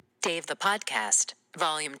Dave the Podcast,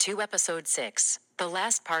 Volume 2, Episode 6. The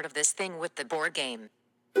last part of this thing with the board game.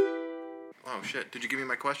 Oh, shit. Did you give me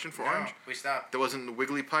my question for Orange? we stopped. That wasn't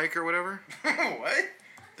Wiggly Pike or whatever? What?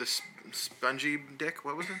 The spongy dick?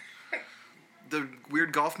 What was it? The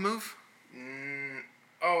weird golf move?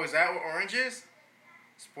 Oh, is that what Orange is?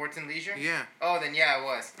 Sports and Leisure? Yeah. Oh, then yeah, it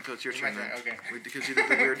was. So it's your turn then. Okay. Because you did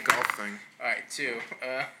the weird golf thing. Alright, 2.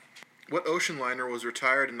 What ocean liner was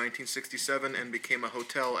retired in 1967 and became a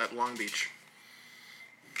hotel at Long Beach?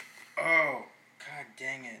 Oh, god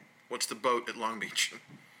dang it. What's the boat at Long Beach?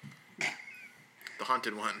 The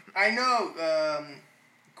haunted one. I know,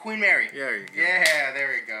 Queen Mary. Yeah, there you go. Yeah, there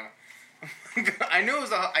we go. I knew it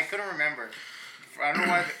was I couldn't remember. I don't know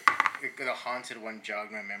why the haunted one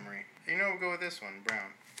jogged my memory. You know, we'll go with this one, Brown.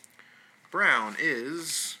 Brown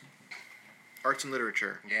is arts and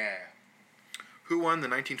literature. Yeah. Who won the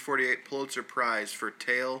 1948 Pulitzer Prize for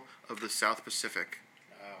Tale of the South Pacific?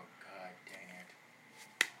 Oh, god dang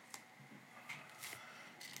it.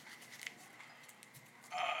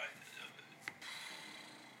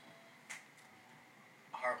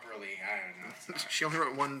 Harper Lee, I don't know. It's not. She only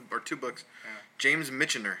wrote 1 or 2 books. Yeah. James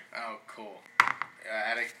Michener. Oh, cool.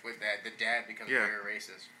 With that, the dad becomes Yeah. very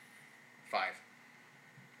racist. 5.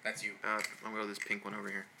 That's you. I'm gonna go with this pink one over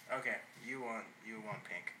here. Okay, you want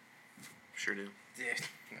pink. Sure do. Yeah,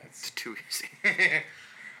 It's too easy.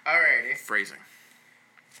 Alrighty. Phrasing.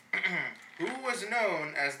 Who was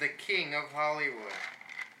known as the King of Hollywood?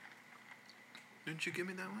 Didn't you give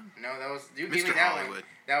me that one? No, that was you. Mr. Gave me that Hollywood. one.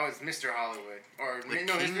 That was Mr. Hollywood, or The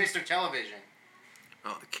no, King? it's Mr. Television.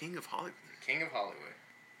 Oh, the King of Hollywood. King of Hollywood.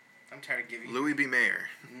 I'm tired of giving you. Louis B. Mayer.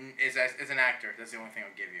 Is an actor. That's the only thing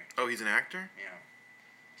I'll give you. Oh, he's an actor? Yeah.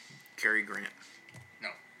 Cary Grant. No.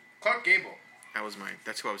 Clark Gable. That was mine.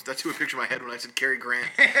 That's who I pictured in my head when I said Cary Grant.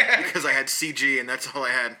 Because I had CG and that's all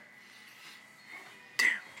I had. Damn.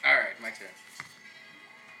 Alright, my turn.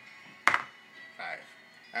 5.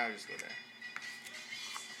 I'll just go there.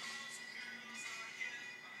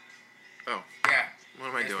 Oh. Yeah. What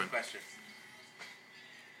am I That's the doing? question.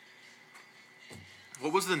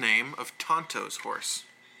 What was the name of Tonto's horse?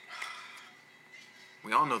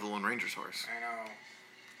 We all know the Lone Ranger's horse. I know.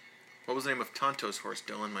 What was the name of Tonto's horse,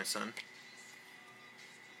 Dylan, my son?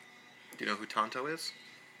 Do you know who Tonto is?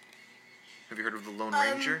 Have you heard of the Lone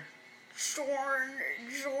Ranger?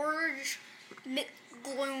 George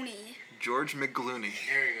McGlooney. George McGlooney.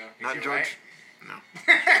 There you go. Is Not you George. right? No.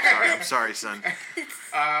 I'm sorry, son.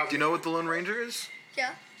 Do you know what the Lone Ranger is?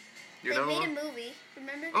 Yeah. You They know? made a movie.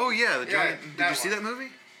 Remember? Oh yeah, the Johnny. Yeah, Did that you see one. that movie?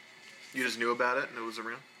 You just knew about it and it was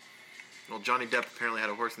around. Well, Johnny Depp apparently had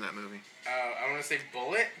a horse in that movie. I want to say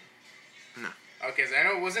Bullet. No. Okay, so I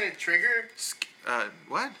know, wasn't it Trigger?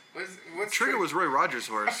 What? What's Trigger was Roy Rogers'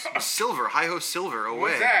 horse. Silver, Hi-Ho Silver, away.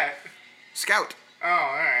 What's that? Scout. Oh,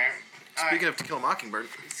 alright. Speaking of To Kill a Mockingbird.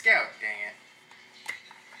 Scout, dang it.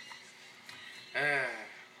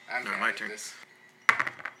 I'm No, bad my at turn. this.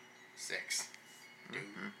 6. Do.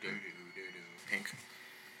 Pink.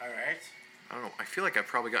 Alright. I don't know. I feel like I've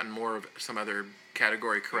probably gotten more of some other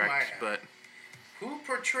category might correct, have. but Who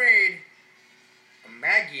portrayed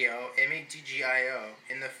Maggio, Maggio,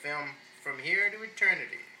 in the film From Here to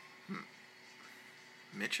Eternity?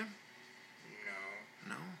 Mitchum? No.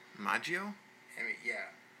 No. Maggio? Yeah.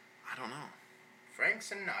 I don't know. Frank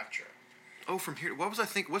Sinatra. Oh, From Here. What was I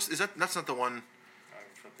think? That's not the one. I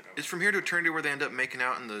flipped it over. Is From Here to Eternity where they end up making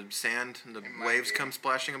out in the sand and the might waves be. come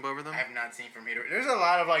splashing up over them? I have not seen From Here to... There's a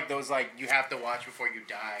lot of, like, those, like, you have to watch before you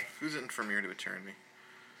die. Who's in From Here to Eternity?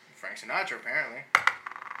 Frank Sinatra, apparently.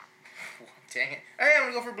 Dang it. Hey,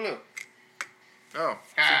 I'm gonna go for blue. Oh.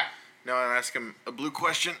 Ha! Now I ask him a blue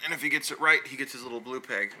question, and if he gets it right, he gets his little blue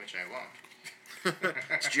peg. Which I won't.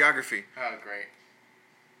 It's geography. Oh, great.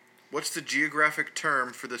 What's the geographic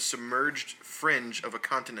term for the submerged fringe of a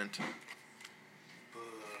continent?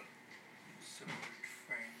 Submerged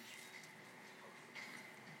fringe.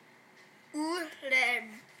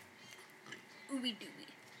 Ooby dooby.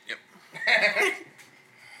 Yep.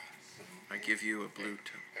 I give you a blue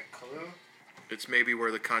too. A clue? It's maybe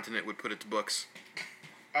where the continent would put its books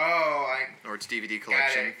Oh, or its DVD got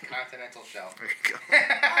collection. it. Continental Shelf. There you go.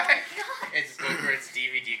 It's over its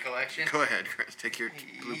DVD collection. Go ahead, Chris. Take your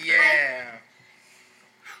blue peg. Yeah.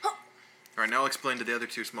 All right, now I'll explain to the other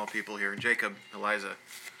two small people here. Jacob, Eliza.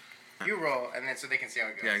 You roll, and then so they can see how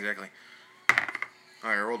it goes. Yeah, exactly. All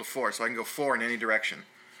right, I rolled a 4, so I can go 4 in any direction.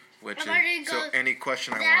 Which I'm already is, so go any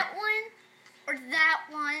question I That want. one or that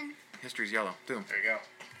one? History's yellow. Boom. There you go.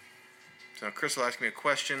 So Chris will ask me a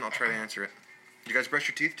question. I'll try to answer it. You guys brush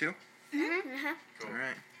your teeth too? Mm-hmm. Cool. All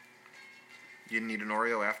right. You didn't eat an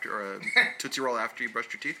Oreo after or a Tootsie Roll after you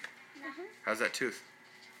brushed your teeth? Mm-hmm. How's that tooth?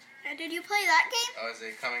 Did you play that game? Oh, is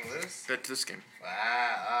it Coming Loose? That's this game. Wow,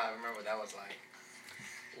 I remember what that was like.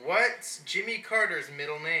 What's Jimmy Carter's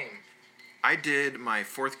middle name? I did my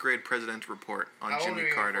 4th grade president's report on How old Jimmy are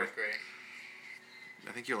you Carter. in 4th grade?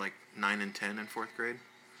 I think you're like 9 and 10 in 4th grade.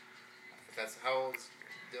 That's how old's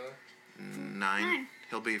Dylan? 9.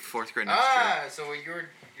 He'll be 4th grade next year. Ah, so you're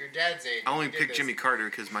your dad's age. I only You did picked this. Jimmy Carter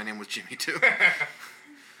because my name was Jimmy too.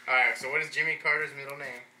 Alright, so what is Jimmy Carter's middle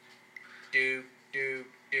name? Do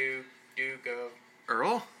go.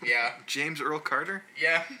 Earl? Yeah. James Earl Carter?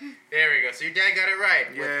 Yeah. There we go. So your dad got it right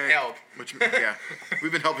with help. Yeah.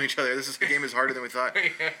 We've been helping each other. The game is harder than we thought.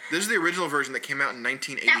 Yeah. This is the original version that came out in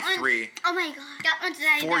 1983. Oh my god. That one's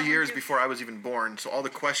nice. 4 years before I was even born, so all the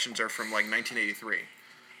questions are from like 1983.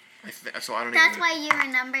 So I don't That's even. why you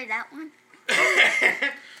remember that one.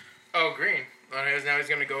 Oh, green. Well, now he's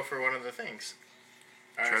gonna go for one of the things.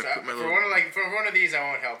 All Try right, to so put my for little- one of these, I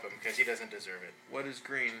won't help him because he doesn't deserve it. What is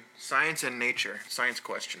green? Science and nature. Science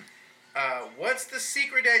question. What's the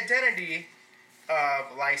secret identity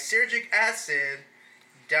of lysergic acid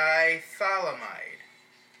dithylamide?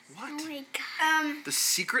 What? Oh my god. The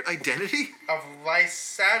secret identity? Of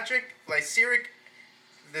lysergic.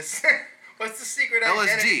 This. What's the secret LSD.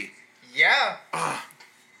 identity? Yeah. Ah,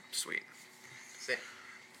 sweet. Say-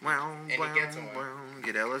 Wow, he gets one.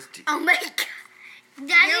 get LSD. Oh my god.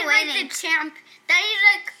 That You're is like winning. the champ. That is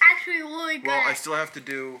like actually really good. Well, I still have to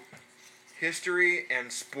do history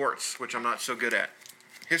and sports, which I'm not so good at.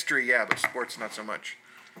 History, yeah, but sports, not so much.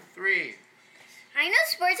 3. I know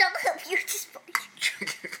sports. I'll help you to sports.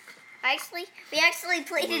 Actually, we actually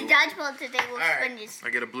played Blue. a dodgeball today with Alright. sponges. I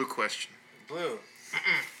get a blue question. Blue.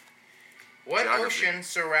 What Geography. ocean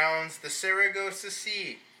surrounds the Saragossa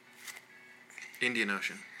Sea? Indian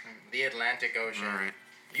Ocean. The Atlantic Ocean. All right.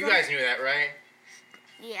 You guys knew that, right?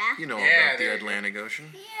 Yeah. You know Yeah, about the there you go. Atlantic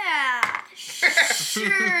Ocean. Yeah. Sure.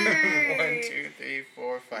 1, 2, 3,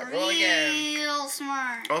 4, 5. Roll again. Real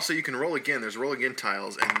smart. Also, you can roll again. There's roll again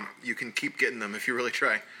tiles, and you can keep getting them if you really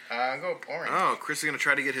try. Go orange. Oh, Chris is going to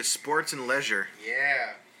try to get his sports and leisure.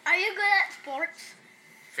 Yeah. Are you good at sports?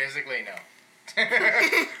 Physically, no.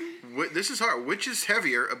 This is hard. Which is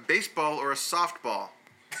heavier, a baseball or a softball?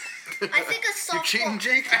 I think a softball. You cheating,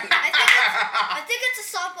 Jake? I think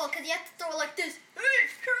it's a softball because you have to throw it like this.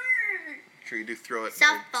 Sure, you do throw it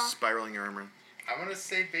Softball. by spiraling your arm around. I'm going to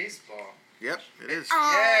say baseball. Yep, it is.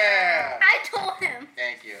 Yeah. I told him.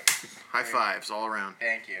 Thank you. High fives all around.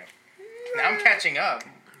 Thank you. Now I'm catching up.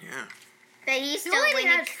 Yeah. But he's You still already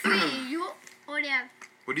winning. had 3. You already have.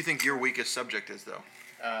 What do you think your weakest subject is, though?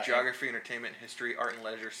 Uh, Geography, entertainment, history, art and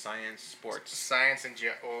leisure, science, sports. Science and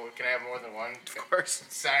can I have more than one? Of course.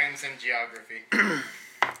 Science and geography. I know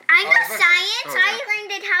Oh, it's science. oh, yeah. I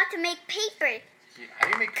learned it how to make paper. How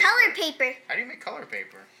do you make Color paper? paper. How do you make color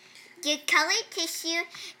paper? You color tissue,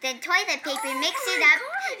 then toilet paper, mix it my up,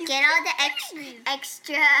 God, you get all the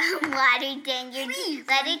extra water, then you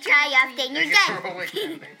let it dry off, then you're done. Roll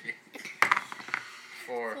again. Thank you.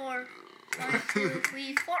 4. 4. 1, 2,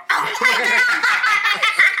 3, 4. Oh my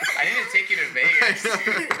god! I need to take you to Vegas.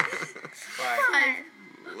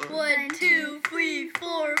 5. 1, 2, 3,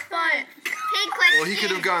 4, 5. Hey, question. Well, he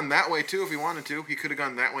could have gone that way, too, if he wanted to. He could have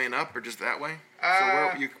gone that way and up, or just that way.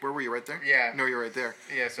 So where were you, right there? yeah. No, you're right there.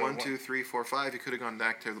 Yeah, so 1, 2, 3, 4, 5. You could have gone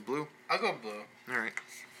back to the blue. I'll go blue. All right.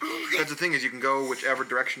 That's the thing is you can go whichever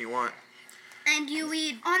direction you want. And you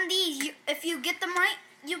read on these, if you get them right,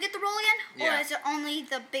 you get to roll again? Yeah. Or is it only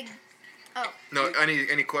the big. Oh. No,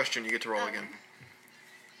 any question you get to roll Okay. again.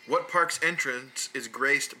 What park's entrance is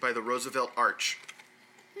graced by the Roosevelt Arch?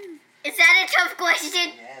 Is that a tough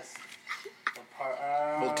question? Yes.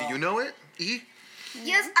 Well, do you know it? E?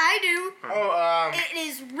 Yes, I do. Oh, It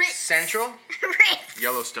is Ritz. Central? Right.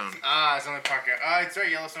 Yellowstone It's only park. It's right.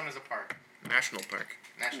 Yellowstone is a park. National Park.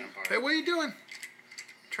 National park. Hey, what are you doing?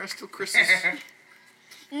 Trying to steal Chris's. I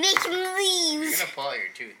Make me You're leave. gonna pull out your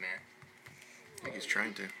tooth, man. think he's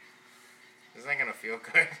trying to. This isn't gonna feel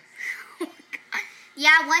good.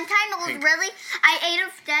 Yeah, one time it was Pink. really.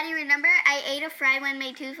 Daddy, remember? I ate a fry when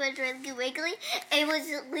my tooth was really wiggly. It was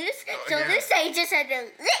loose. So yeah. loose, I just had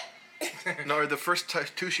to. No, the first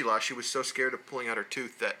tooth she lost, she was so scared of pulling out her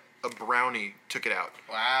tooth that a brownie took it out.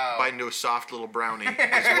 Wow. Bite into a soft little brownie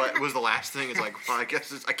is what was the last thing. It's like, well, I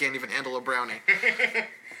guess I can't even handle a brownie.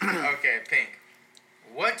 Okay, Pink.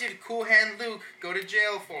 What did Cool Hand Luke go to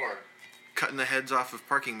jail for? Cutting the heads off of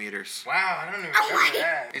parking meters. Wow, I don't even Oh remember my-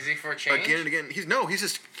 that. Is he for change? Again and again. He's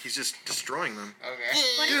just destroying them. Okay.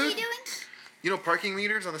 What is Dude. he doing? You know parking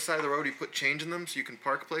meters on the side of the road, you put change in them so you can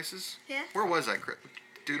park places? Yeah. Where was I, Chris?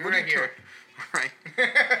 Dude, You're what are right you here. All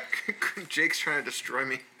right. Jake's trying to destroy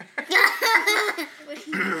me.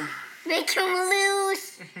 Make him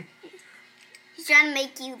loose. He's trying to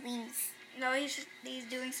make you leave. No, he's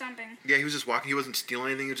doing something. Yeah, he was just walking. He wasn't stealing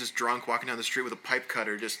anything. He was just drunk, walking down the street with a pipe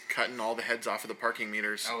cutter, just cutting all the heads off of the parking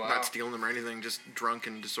meters. Oh, wow. Not stealing them or anything, just drunk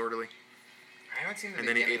and disorderly. I haven't seen the And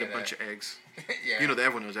then he ate a beginning bunch of eggs. Yeah. You know,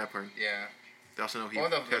 everyone knows that part. Yeah. They also know he Oh,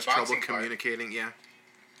 the has trouble boxing part. communicating. Yeah.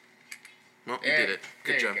 Well, you There- did it.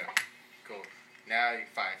 Good there job. You go. Cool. Now you're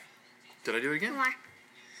 5. Did I do it again? More.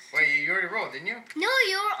 Wait, you already rolled, didn't you? No,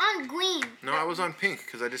 you're on green. No, I was on pink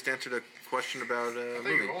because I just answered a question about I a thought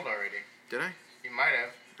movie. you rolled already. Did I? You might have.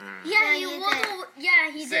 Yeah, Yeah, you you will. did.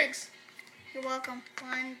 Yeah, he 6. did. You're welcome.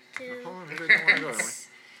 1, 2. Hold on, maybe I don't want to go that way.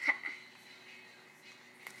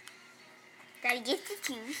 Daddy gets to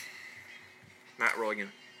choose. Matt, roll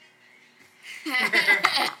again.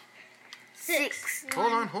 6.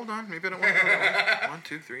 Hold on. Maybe I don't want to go that way. 1,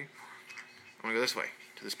 2, 3. I want to go this way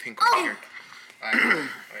to this pink one here. Alright.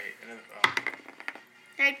 Wait, another. Oh.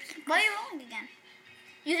 Why are you rolling again?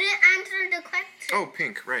 You didn't answer the question. Oh,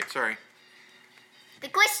 pink. Right. Sorry. The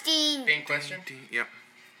question. Pink question. Yep.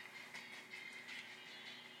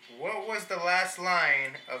 What was the last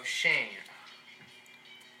line of Shane?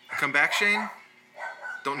 Come back, Shane.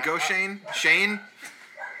 Don't go, Shane. Shane.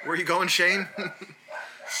 Where you going, Shane?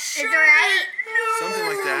 Is it right? Something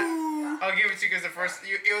like that. I'll give it to you because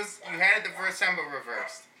you had it the first time but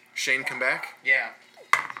reversed. Shane, come back. Yeah.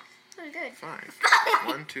 Pretty good. 5.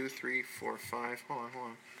 1, 2, 3, 4, 5. Hold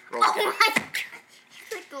on. Roll Oh again. my god.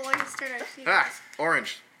 It's like the longest turn I've seen. Ah,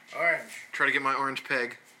 orange. Orange. Try to get my orange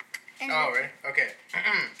peg. Oh, really? Okay.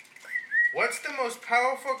 What's the most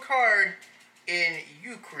powerful card in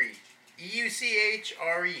Euchre? Euchre.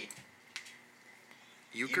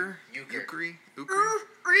 Euchre? Euchre. Euchre? Euchre?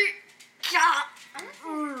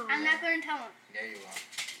 I'm not going to tell him. Yeah, you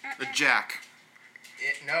will. The jack.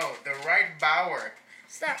 No, the right bower.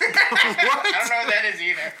 Stop. I don't know what that is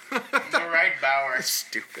either. The right bower.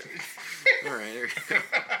 Stupid. All right.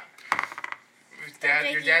 There you go.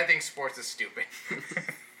 Your dad thinks sports is stupid.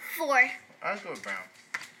 4. I'll go with brown.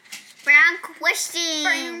 Brown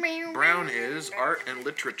question. Brown is art and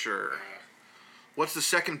literature. What's the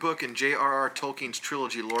second book in J.R.R. Tolkien's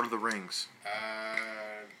trilogy, Lord of the Rings?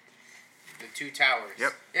 The Two Towers.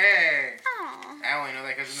 Yep. Yay! Aw. I only know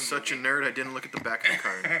that because of the Such a movie. nerd, I didn't look at the back of the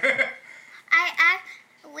card.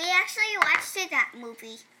 We actually watched that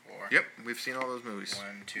movie. 4. Yep, we've seen all those movies.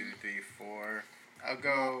 1, 2, 3, 4. I'll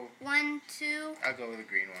go 1, 2. with the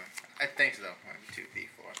green one. I think so. 1, 2, 3,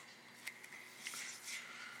 4.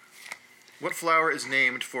 What flower is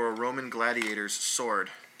named for a Roman gladiator's sword?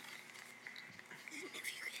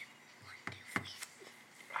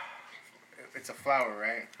 It's a flower,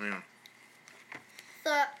 right? Yeah.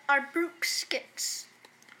 The Arbuscular.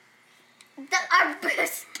 The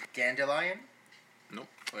arbust. Dandelion? Nope.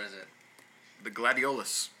 What is it? The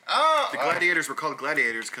gladiolus. Oh! The gladiators were called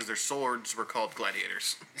gladiators because their swords were called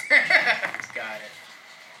gladiators. Got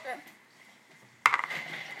it.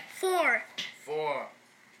 4. 4.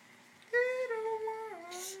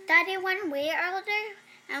 Daddy, when we're older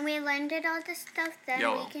and we learned all the stuff, then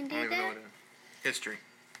Yellow. we can I do don't even know that. what it is. History.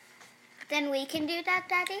 Then we can do that,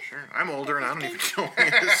 Daddy. Sure. I'm older and I don't even know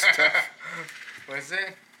any of this stuff. What is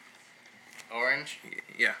it? Orange?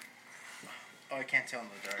 Yeah. Oh, I can't tell in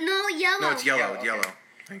the dark. No, yellow. No, it's yellow. Yellow, It's okay. yellow.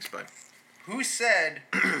 Thanks, bud. Who said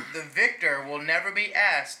the victor will never be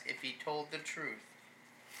asked if he told the truth?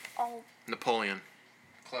 Oh, Napoleon.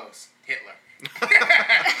 Close. Hitler.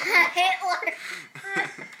 Hitler.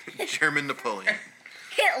 German Napoleon.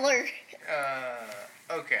 Hitler.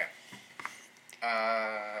 Okay.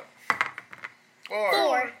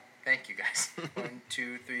 4. Thank you, guys. 1,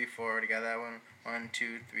 2, 3, 4. Already got that one. 1,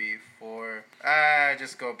 2, 3, 4.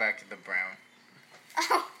 Just go back to the brown.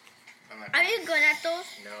 Oh, I'm not Are you good at those?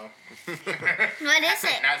 No. what is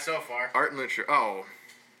it? Not so far. Art and literature. Oh.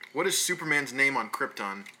 What is Superman's name on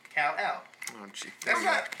Krypton? Kal-El. Oh, gee. That's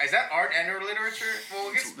not. Is that art and or literature? Well,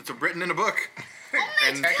 I guess. It's written in a book.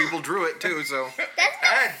 And people drew it, too, so... That's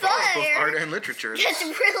Add not Both fair. art and literature. That's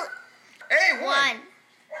really Hey, 1. one.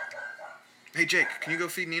 Hey, Jake, can you go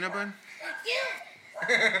feed Nina, bud?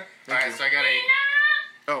 Alright, so I got a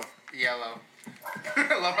Oh. yellow.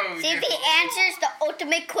 I love how we See if did- he answers the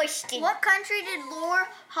ultimate question. What country did Lord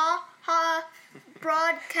Ha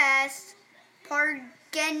broadcast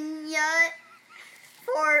Pargenya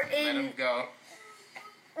for Let him in go.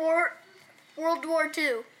 World War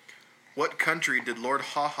II? What country did Lord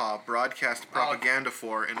Haha broadcast propaganda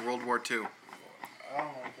for in World War II?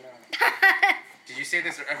 Oh my god. Did you say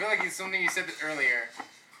this? I feel like it's something you said this earlier.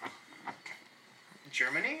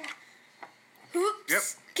 Germany? Oops. Yep.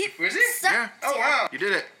 Keep Was it? Yeah. Oh wow. You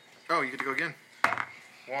did it. Oh, you get to go again.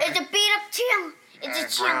 It's a beat up tail.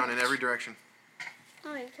 It's a tail. Brown in every direction. Oh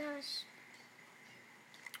my gosh.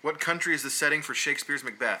 What country is the setting for Shakespeare's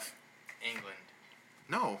Macbeth? England.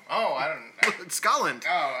 No. Oh, I don't. It's Scotland.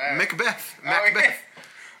 Oh, Macbeth. Oh, Macbeth.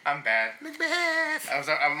 I'm bad. Macbeth.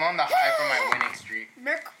 I'm on the high for my winning streak.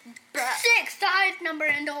 6, the highest number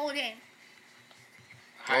in the whole game.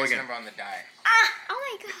 Highest again. number on the die.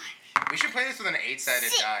 Oh my gosh. We should play this with an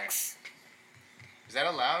 8-sided die. 6. Is that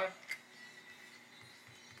allowed?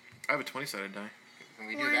 I have a 20-sided die. Can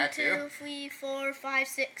we do 1, that 2, too? 3, 4, 5,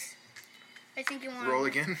 6. I think you want Roll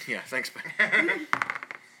again? Yeah, thanks, Ben.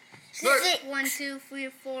 6. 1, 2, 3,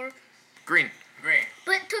 4. Green. Green.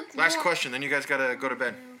 But it took Last one. question, then you guys gotta go to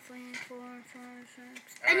bed. 2, 3, 4, 5, 6.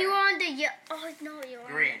 All And you were right. on the oh no, you were.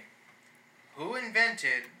 Green. Who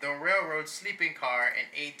invented the railroad sleeping car in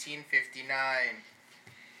 1859?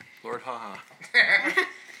 Lord Haha.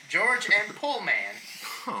 George M. Pullman.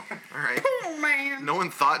 Oh, alright. Oh man. No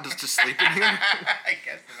one thought just to sleep in here? I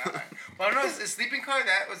guess not. Well, no, is a sleeping car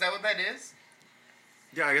was that what that is?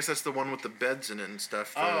 Yeah, I guess that's the one with the beds in it and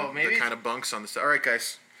stuff. Oh, maybe The it's- kind of bunks on the side. Alright,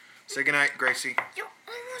 guys. Say goodnight, Gracie. You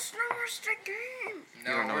almost lost the game.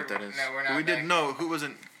 No, You don't know what that is. No, we're not. We didn't back. know who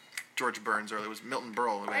wasn't George Burns earlier. It was Milton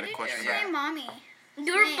Berle. We Why had a did question you about say it. mommy?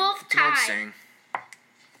 You're Name. both It's an old tied. saying.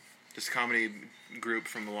 This comedy group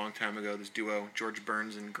from a long time ago, this duo, George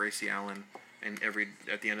Burns and Gracie Allen, and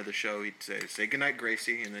at the end of the show, he'd say goodnight,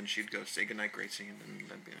 Gracie, and then she'd go, say goodnight, Gracie, and then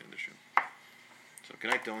that'd be the end of the show. So,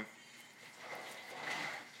 goodnight, Dylan.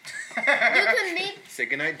 You can make. Say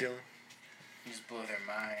goodnight, Dylan. You just blew their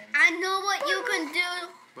minds. I know what you can do.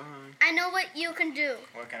 Bye. I know what you can do.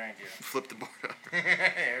 What can I do? Flip the board up.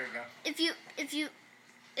 There we go. If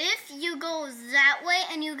you go that way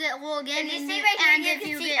and you get wool again, If you and stay you, right here, and you if can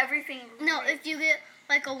you see get everything. no, if you get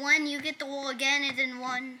like a 1, you get the wool again, and then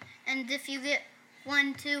 1, and if you get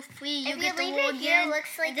 1, 2, 3, you If get you the leave wool it here, again. it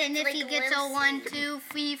looks like and then it's if like he a gets a little 1, 2,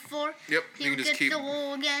 3, 4, Yep, he you can just gets keep. the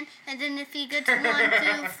wool again, and then if he gets 1,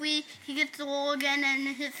 2, 3, he gets the wool again, and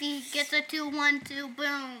if he gets a 2, 1, 2,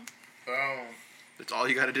 boom. Boom. That's all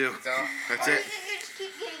you gotta do. So, That's it. You just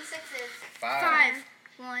keep getting 6s. 5.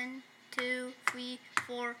 1, 2, 3,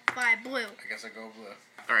 4, 5, blue. I guess I'll go blue.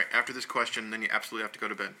 Alright, after this question, then you absolutely have to go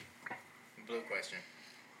to bed. Blue question.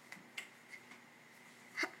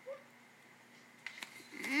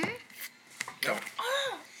 Go.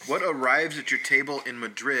 What arrives at your table in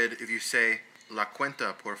Madrid if you say, La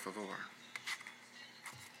cuenta, por favor?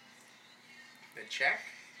 The check?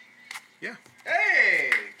 Yeah.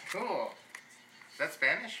 Hey! Cool. Is that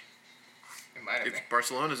Spanish? It might have If been.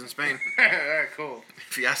 Barcelona's in Spain, Alright, cool.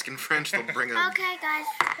 if you ask in French, they'll bring a... Okay, guys.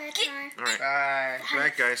 Bedtime. Alright. Bye. Good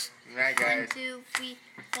night, guys. Good night, 1, guys. 2, 3,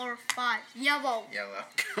 4, 5, yellow. Yellow.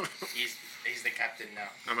 He's the captain now.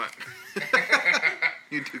 I'm not...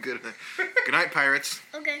 You do good at that. Good night, pirates.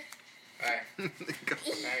 Okay. Bye. Go. Night,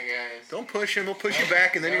 guys. Don't push him. He'll push you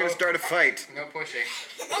back, and then you're going to start a fight. No pushing.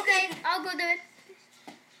 Okay, I'll go do it.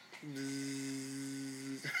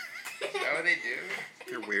 Is that what they do?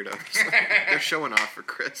 They're weirdos. They're showing off for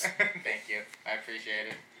Chris. Thank you. I appreciate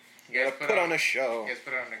it. You gotta put on a show. You guys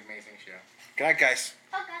put on an amazing show. Good night, guys.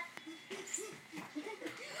 Okay.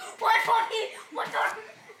 What, Bobby? What, Bobby?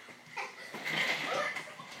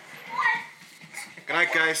 What? Good night,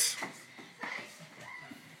 guys.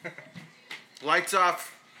 Lights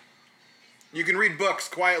off. You can read books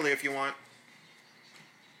quietly if you want.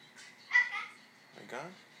 My God.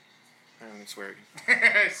 I'm going to swear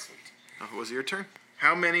again. Sweet. Oh, was it your turn?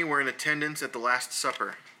 How many were in attendance at the Last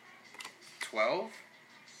Supper? 12?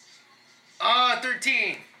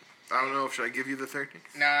 13. I don't know. Should I give you the 13?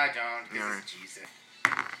 Nah, don't. This Yeah, is alright. Jesus.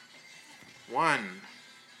 1.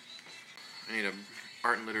 I need a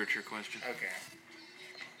art and literature question. Okay.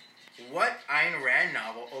 What Ayn Rand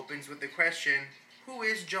novel opens with the question, who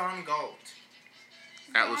is John Galt?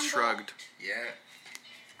 Atlas John Shrugged. Yeah.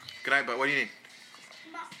 Good night, bud. What do you need?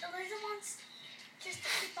 Eliza wants just to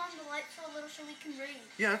keep on the light for a little so we can read.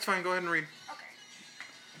 Yeah, that's fine. Go ahead and read. Okay.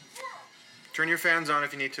 Turn your fans on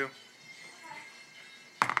if you need to.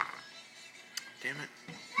 Damn it.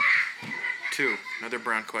 2. Another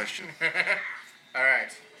brown question.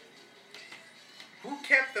 Alright. Who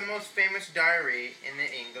kept the most famous diary in the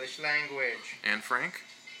English language? Anne Frank?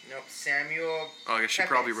 Nope, Samuel. Oh, I guess she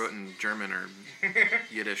probably Pepys. wrote in German or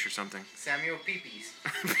Yiddish or something. Samuel Pepys.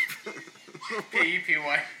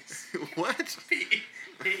 P-E-P-Y-S. What?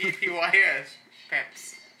 P-E-P-Y-S.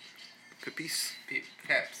 Peps. Pepys?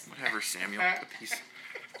 Peps. Whatever, Samuel. Pepys.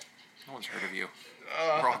 No one's heard of you.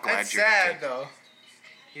 Oh, We're all glad that's you're sad, dead. though.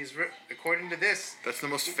 According to this. That's the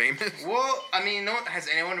most famous? Well, I mean, no, has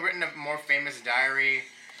anyone written a more famous diary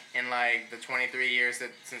in like the 23 years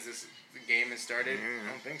that since this game has started? Yeah. I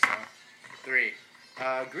don't think so. 3.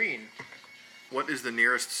 Green. What is the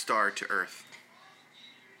nearest star to Earth?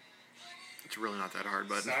 It's really not that hard,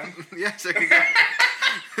 but Sun? yes, there you go.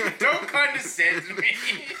 Don't condescend to me.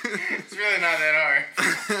 It's really not that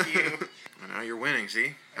hard. You. Well, now you're winning.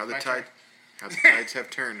 See how the My tide, turn. how the tides have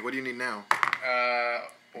turned. What do you need now?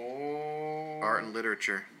 Art and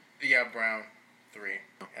literature. Yeah, brown. 3.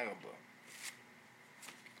 I go blue.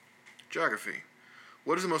 Geography.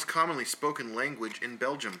 What is the most commonly spoken language in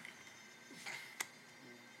Belgium?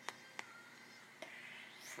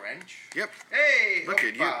 French. Yep. Hey. Look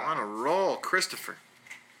at you oppa. on a roll, Christopher.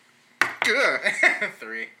 Good.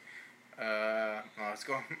 3. Let's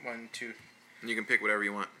go 1, 2. You can pick whatever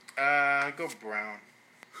you want. Go brown.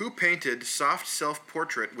 Who painted Soft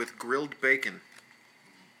Self-Portrait with Grilled Bacon?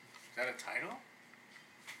 Is that a title?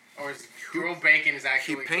 Or is grilled bacon is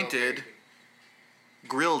actually grilled painted- bacon?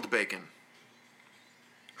 Grilled Bacon.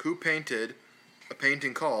 Who painted a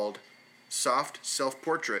painting called Soft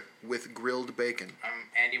Self-Portrait with Grilled Bacon?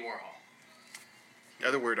 Andy Warhol.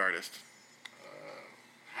 Other word artist.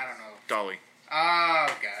 I don't know. Dolly. Oh,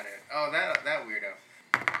 got it. Oh, that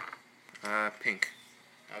weirdo. Pink.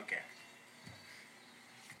 Okay.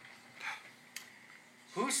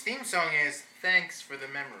 Whose theme song is "Thanks for the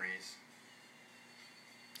Memories"?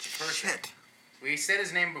 Person. Shit. We said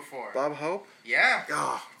his name before. Bob Hope? Yeah.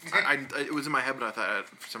 Oh, it was in my head, but I thought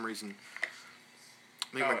for some reason.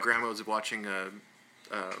 I think my grandma was watching a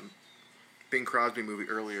Bing Crosby movie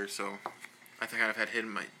earlier, so I think I've had hidden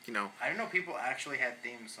my, I didn't know people actually had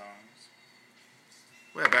theme songs.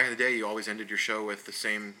 Well, back in the day, you always ended your show with the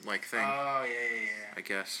same thing. Oh yeah. I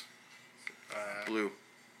guess. Uh, Blue.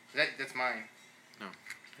 That's mine. No,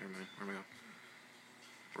 never mind. Where am I going?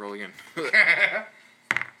 Roll again.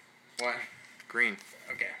 1. Green.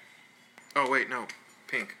 Okay. Oh wait, no.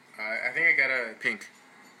 Pink. I think I got a. Pink.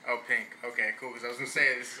 Oh, pink. Okay, cool. Because I was gonna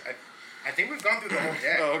say this. I think we've gone through the whole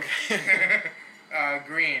deck. Oh, okay.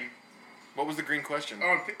 Green. What was the green question?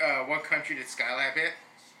 Oh, what country did Skylab hit?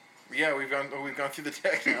 Yeah, we've gone through the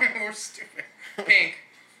deck now. We're stupid. Pink.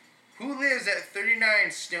 Who lives at 39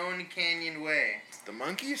 Stone Canyon Way? The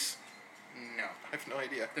monkeys? No. I have no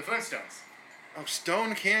idea. The Flintstones. Oh,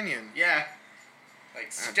 Stone Canyon. Yeah.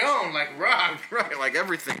 Like stone, like rock. Right, like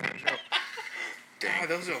everything. Oh,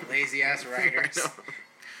 those are lazy ass writers. I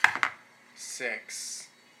know. 6.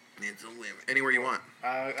 It's a limit. Anywhere you want.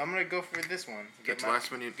 I'm gonna go for this one. Get the last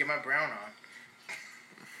one you. Get my brown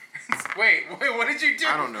on. Wait, what did you do?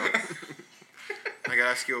 I don't know. I gotta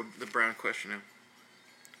ask you the brown question now.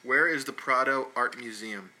 Where is the Prado Art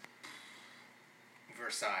Museum?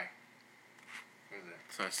 Versailles. Where is it?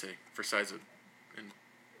 So I say Versailles in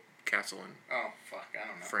castle in Oh, fuck, I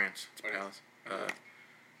don't know. France. It's a What is- palace.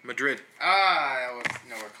 Madrid. That was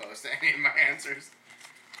nowhere close to any of my answers.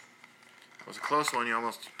 That was a close one. You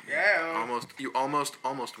almost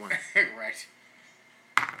won. Right.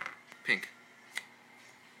 Pink.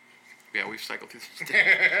 Yeah, we've cycled through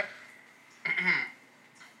this.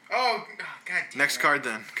 Oh, god damn Next it. card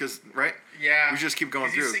then, because right? Yeah. We just keep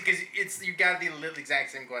going through. Because you got the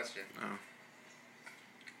exact same question. Oh.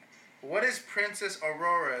 What is Princess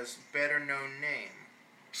Aurora's better known name?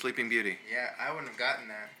 Sleeping Beauty. Yeah, I wouldn't have gotten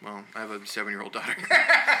that. Well, I have a 7-year-old daughter.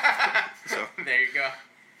 So. There you go.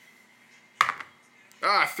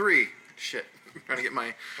 3. Shit. I'm trying to get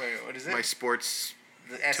my Wait, what is it? my sports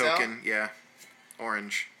The SL? token. Yeah.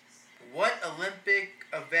 Orange. What Olympic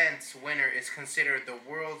events winner is considered the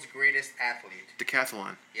world's greatest athlete?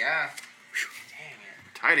 Decathlon. Yeah. Dang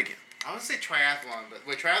it. Tied again. I would say triathlon, but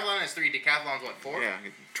wait, triathlon is 3, decathlon's what, 4? Yeah.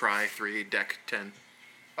 Try 3, deck 10.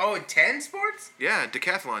 Oh, 10 sports? Yeah,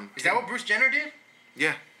 decathlon. Is that what Bruce Jenner did?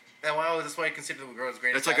 Yeah. That's why he considered the world's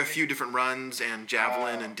greatest That's like a athlete? few different runs and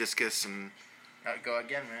javelin Oh. and discus and. Go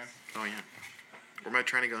again, man. Oh yeah. Where am I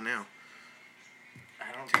trying to go now?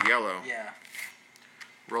 I don't To yellow. Yeah.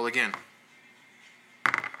 Roll again.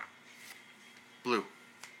 Blue.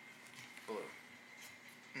 Blue.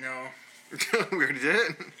 No. We already did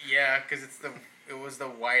it? Yeah, because it was the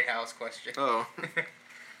White House question. Oh.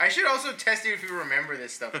 I should also test you if you remember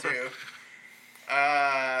this stuff too.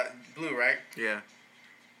 Blue, right? Yeah.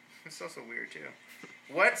 It's also weird too.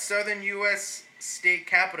 What southern U.S. state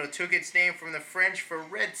capital took its name from the French for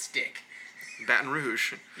red stick? Baton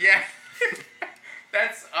Rouge. Yeah.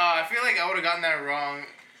 That's. I feel like I would have gotten that wrong.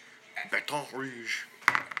 Baton Rouge.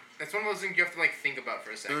 That's one of those things you have to think about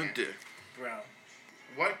for a second. Brown.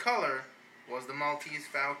 What color was the Maltese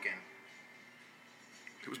Falcon?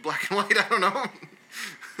 It was black and white. I don't know.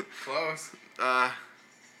 Close.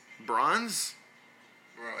 Bronze.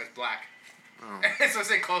 Bro, it's black. Oh. So I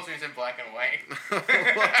said close when you said black and white.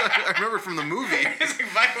 I remember from the movie. It's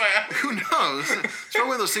like black and white. Who knows? It's probably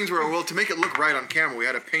one of those things where, well, to make it look right on camera, we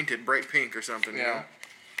had to paint it bright pink or something. You know?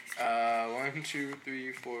 1, 2,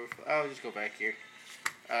 3, 4, 5. I'll just go back here.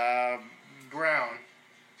 Brown.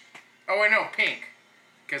 Oh, wait, no, pink.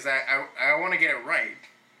 Because I want to get it right.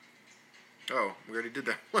 Oh, we already did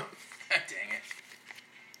that one. Dang it.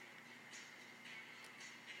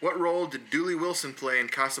 What role did Dooley Wilson play in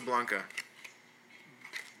Casablanca?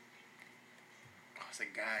 Oh, it's a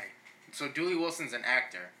guy. So Dooley Wilson's an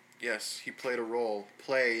actor. Yes, he played a role.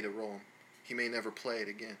 Played a role. He may never play it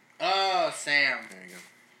again. Oh, Sam. There you go.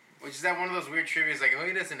 Which is that one of those weird trivias like, oh,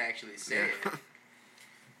 he doesn't actually say Yeah. it.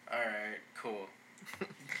 Alright, cool.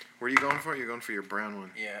 What are you going for? You're going for your brown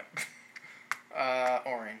one. Yeah.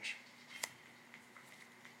 Orange.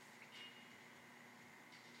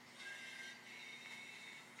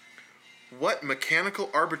 What mechanical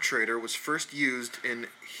arbitrator was first used in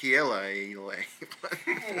Hiale?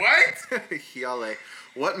 What? Hiale.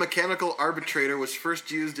 What mechanical arbitrator was first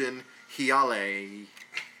used in Hiale?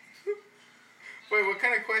 Wait, what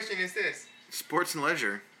kind of question is this? Sports and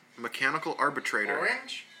leisure. Mechanical arbitrator.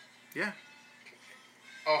 Orange? Yeah.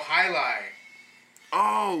 Oh, highlight.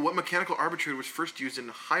 Oh, what mechanical arbitrator was first used in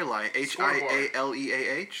Hialeah?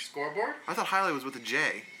 Hialeah? Scoreboard? I thought Hialeah was with a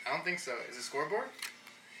J. I don't think so. Is it scoreboard?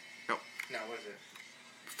 No. No, what is it?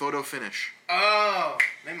 Photo finish. Oh,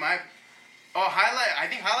 they might. Oh, highlight. I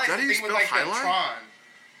think highlight's Is that the how you thing with spell like highlight? the Tron.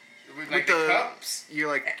 With like the cups. You're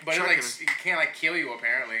like But it chucking like it can't like kill you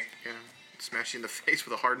apparently. yeah, smash you in the face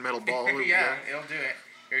with a hard metal ball. Yeah, it'll do it.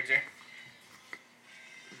 Here, Jay.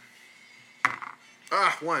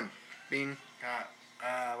 Ah, one. Bing.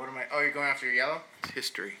 What am I? Oh, you're going after your yellow? It's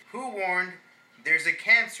history. Who warned there's a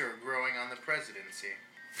cancer growing on the presidency?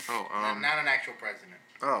 Oh, Not an actual president.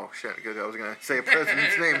 Oh, shit. Good. I was going to say a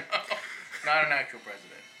president's name. No, not an actual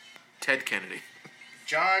president. Ted Kennedy.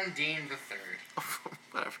 John Dean III.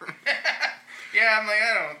 Whatever. Yeah, I'm like,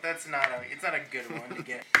 it's not a good one to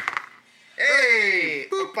get. Hey!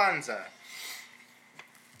 Opanza.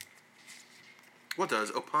 What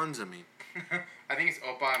does Opanza mean? I think it's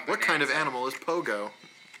Opa. What kind of animal is Pogo?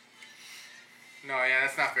 No, yeah,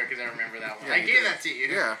 that's not fair because I remember that one. Yeah, I you gave did. that to you.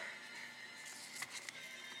 Yeah.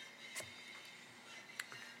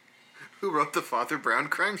 Who wrote the Father Brown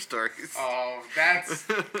crime stories? Oh, that's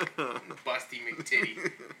Busty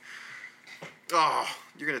McTitty. Oh,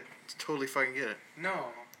 you're going to totally fucking get it. No.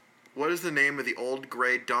 What is the name of the old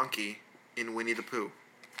gray donkey in Winnie the Pooh?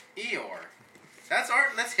 Eeyore. That's art.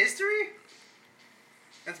 That's history?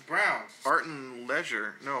 That's brown. Art and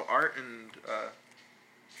leisure. No, art and,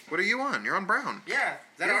 what are you on? You're on brown. Yeah. Is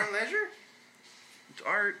that Yeah. art and leisure? It's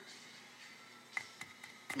art.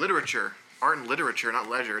 Literature. Art and literature, not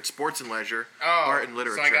leisure. It's sports and leisure. Oh. Art and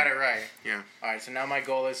literature. So I got it right. Yeah. Alright, so now my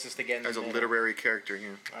goal is just to get in As the a middle. literary character, yeah.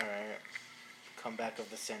 Alright. Comeback of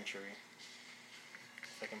the century.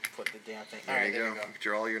 If I can put the damn thing. There Alright, you there go. we go.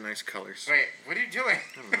 Picture all your nice colors. Wait, what are you doing?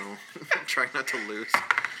 I don't know. Trying not to lose.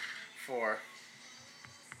 4.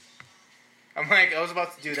 I'm like, I was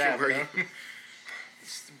about to do that. Where but you- no.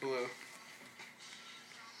 It's blue.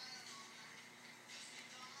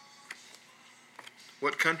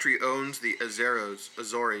 What country owns the Azores?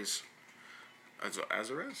 Azores?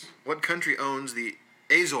 What country owns the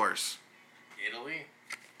Azores? Italy?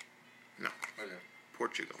 No. What is it?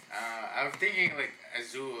 Portugal. I was thinking like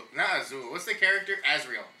Azul. Not Azul. What's the character?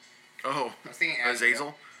 Azrael. Oh. I was thinking Azrael.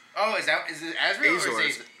 Azazel? Oh, is it Azrael or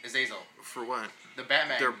Azores. Azazel? For what? The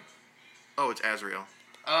Batman. Oh, it's Azrael.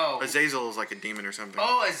 Oh. Azazel is like a demon or something.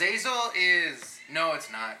 Oh, Azazel is... No,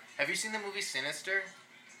 it's not. Have you seen the movie Sinister?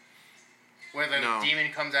 Where the No.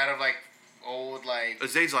 demon comes out of, like, old, like...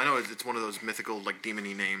 Azazel, I know it's one of those mythical, like,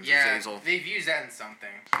 demon-y names. Yeah, Azazel. they've used that in something.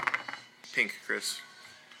 Pink, Chris.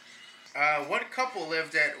 What couple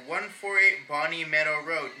lived at 148 Bonnie Meadow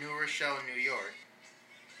Road, New Rochelle, New York?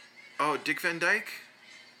 Oh, Dick Van Dyke?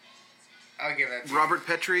 I'll give that to Robert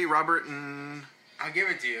Petrie, Robert and... you. I'll give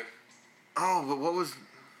it to you. Oh, but what was...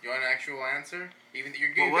 You want an actual answer? Even you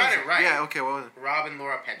What got was it right. Yeah, okay, what was it? Rob and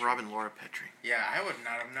Laura Petrie. Rob and Laura Petrie. Yeah, I would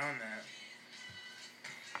not have known that.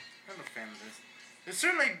 I'm a fan of this. There's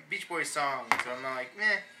certainly Beach Boys songs, so I'm not like,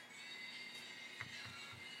 meh.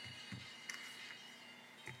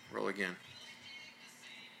 Roll again.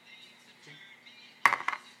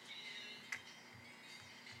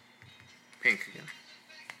 Pink again.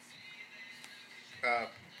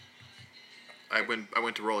 I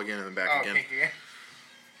went to roll again and then back again. Pink again.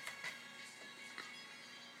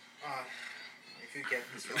 If you get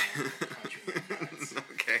this wrong, I'll punch you in the nuts.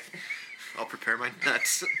 Okay. I'll prepare my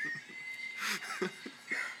nuts.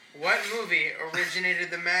 What movie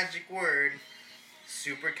originated the magic word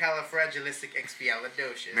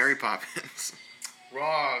supercalifragilisticexpialidocious? Mary Poppins.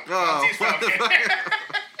 Wrong. Oh, Maltese what the Falcon. fuck?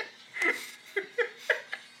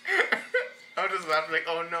 I'm just about to be like,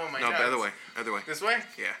 oh no, my No, nuts. the other way. Other way. This way?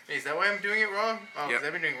 Yeah. Is that why I'm doing it wrong? Oh, Yep. because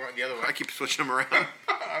I've been doing it wrong the other way. I keep switching them around.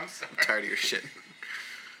 I'm sorry. I'm tired of your shit.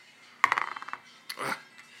 Ugh.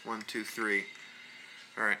 1, 2, 3.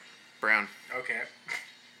 All right. Brown. Okay.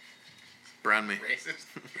 Brown me. Racist.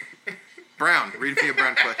 Brown. Read me a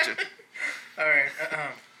Brown question. All right.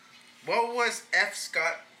 What was F.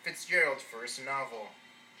 Scott Fitzgerald's first novel?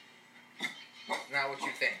 Not what you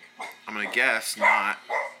think. I'm gonna guess not.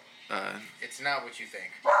 It's not what you think.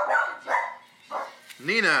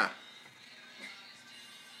 Nina.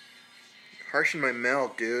 Harshing my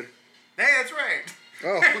mouth, dude. Hey, that's right.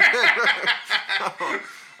 Oh. Oh,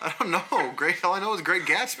 I don't know. All I know is Great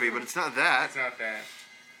Gatsby, but it's not that. It's not that.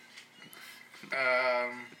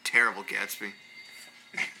 Terrible Gatsby.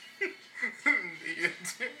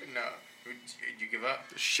 No. Would you give up?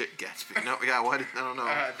 Shit Gatsby. No, yeah, what? I don't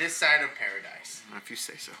know. This Side of Paradise. If you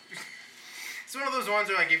say so. It's one of those ones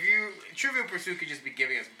where, like, if you... Trivial Pursuit could just be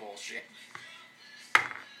giving us bullshit.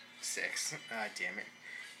 6. Ah, damn it.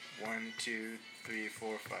 1, 2, 3,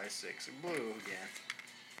 4, 5, 6. Blue again.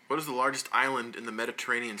 What is the largest island in the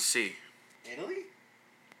Mediterranean Sea? Italy?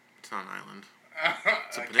 It's not an island.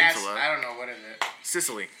 It's a peninsula. I don't know. What is it?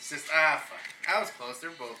 Sicily. Fuck. I was close. They're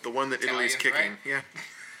both The one that Italy's Italians, kicking. right? Yeah.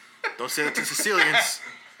 Don't say that to Sicilians.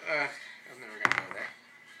 I'm never gonna go there.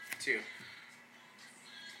 2.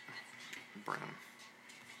 Brown.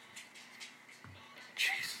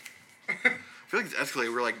 Jeez. I feel like it's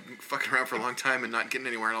escalated. We're like fucking around for a long time and not getting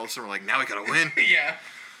anywhere, and all of a sudden we're like, now we gotta win. Yeah.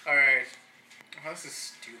 Alright. Oh, this is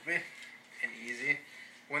stupid and easy.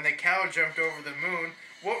 When the cow jumped over the moon,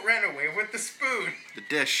 what ran away with the spoon? The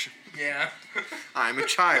dish. Yeah. I'm a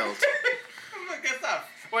child. Look this up.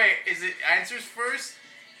 Wait, is it answers first?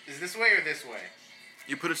 Is this way or this way?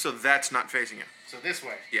 You put it so that's not facing it. So this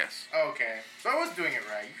way. Yes. Okay. So I was doing it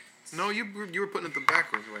right. No, you were putting it the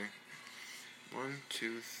backwards way. 1,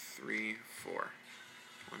 2, 3, 4. 1,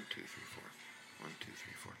 2, 3, 4. 1, 2,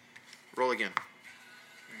 3, 4. Roll again.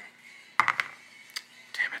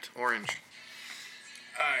 Damn it. Orange.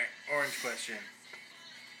 Alright, orange question.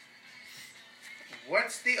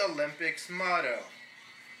 What's the Olympics motto?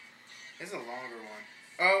 This is a longer one.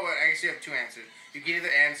 Oh, I guess you have 2 answers. You can either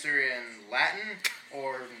answer in Latin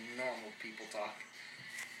or normal people talk.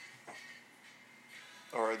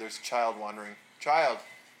 Or there's child wandering. Child.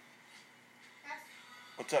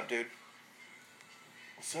 What's up, dude?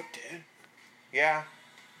 What's up, dude? Yeah.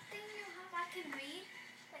 Do you know how I can read?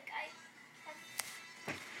 Like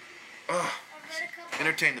Ugh. I've read a couple.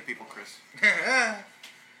 Entertain the people, Chris.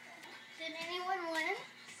 Did anyone win?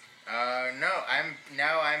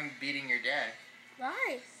 No, I'm beating your dad.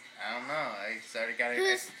 Why? I don't know. I started got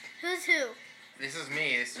Who's who? This is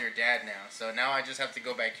me. This is your dad now. So now I just have to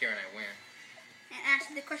go back here and I win. And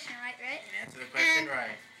answer the question right? And answer the question And-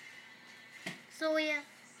 right. So yeah.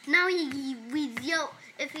 Now we yo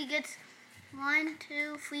if he gets 1,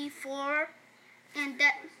 2, 3, 4, and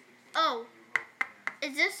that. Oh,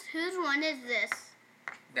 is this whose one is this?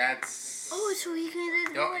 That's. Oh, so he can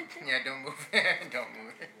just go Don't. like that. Yeah, don't move. Don't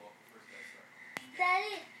move it.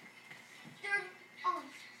 Daddy, there's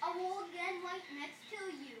a wall again right next to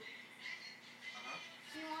you.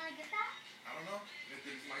 Do you want to get that? I don't know.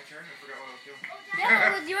 It's my turn. I forgot what I was doing. Oh, Daddy. Yeah,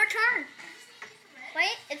 it was your turn.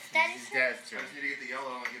 Wait, it's Daddy's This is turn. Dad's turn. need to get the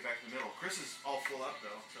yellow and get back to the middle. Chris is all full up,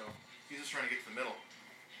 though, so he's just trying to get to the middle.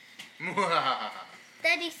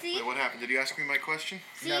 Daddy, see? Wait, what happened? Did you ask me my question?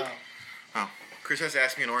 See? No. Oh. Chris has to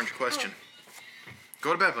ask me an orange question.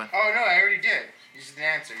 Go to bed, bud. Oh no, I already did. You just didn't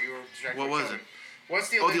answer. You were distracted. What by was Cody. it? What's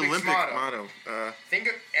the Oh, the Olympics Olympic motto? motto. I think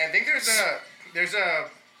there's a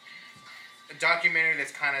documentary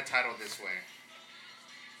that's kind of titled this way.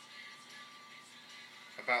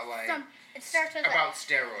 About like It starts with about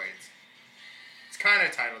steroids. It's kind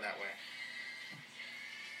of titled that way.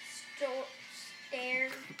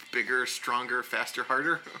 stairs. Bigger, stronger, faster,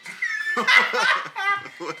 harder.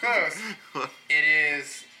 Close. It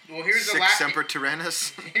is. Well, here's the Sic Latin. semper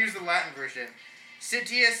tyrannis. Here's the Latin version.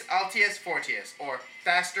 Citius, altius, fortius, or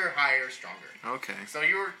faster, higher, stronger. Okay. So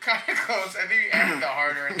you were kind of close. I think you added the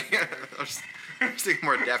harder. And Yeah, I was thinking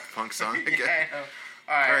more Daft Punk song. I guess. yeah, I know.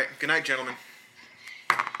 All right. All right. Good night, gentlemen.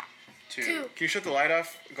 2. Two. Can you shut the light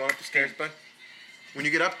off going up the stairs, bud? When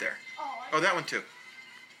you get up there. Oh, that one too.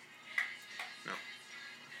 No.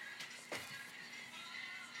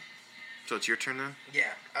 So it's your turn then? Yeah.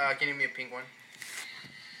 Can you give me a pink one?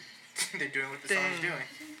 They're doing what the song's doing.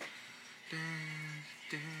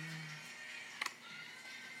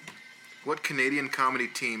 What Canadian comedy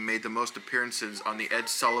team made the most appearances on the Ed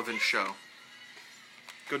Sullivan Show?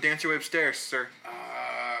 Go dance your way upstairs, sir.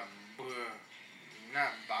 Not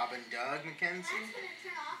Bob and Doug McKenzie. That's gonna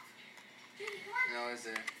turn off. Judy, come on. No, is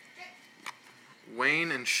it?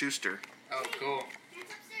 Wayne and Schuster. Oh, cool.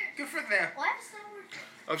 It's upstairs. Good for them. What? Star Wars.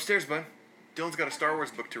 Upstairs, bud. Dylan's got a Star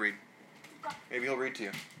Wars book to read. Maybe he'll read to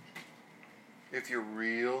you. If you're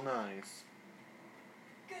real nice.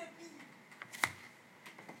 Come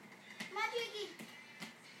on, Jiggy.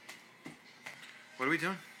 What are we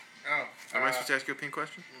doing? Oh. Am I supposed to ask you a pink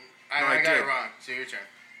question? I No, I got did. it wrong. So your turn.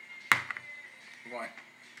 One.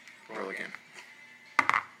 Roll again.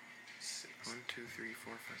 6. 1, 2, 3,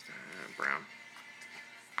 4, 5, 6. Brown.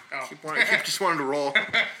 Oh. Keep just wanting to roll. All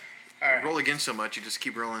right. Roll again so much, you just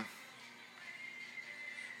keep rolling.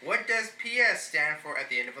 What does PS stand for at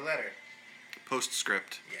the end of a letter?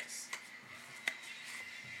 Postscript. Yes.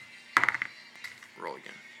 Roll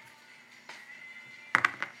again.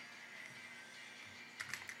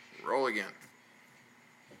 Roll again.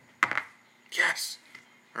 Yes!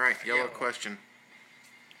 Alright, yellow Yellow. question.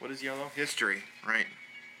 What is yellow? History. Right.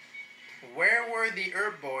 Where were the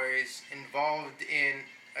Herb Boys involved in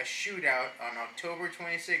a shootout on October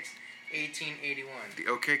 26, 1881? The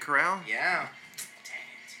OK Corral? Yeah. Dang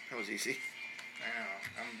it. That was easy. I know.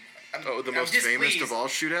 Oh, the I'm most famous displeased. of all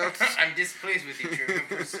shootouts? I'm displeased with you, Truman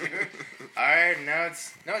Pursuit. Alright, now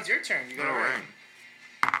it's your turn. You got it right.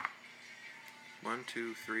 Alright. 1,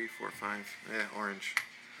 2, 3, 4, 5. Yeah, orange.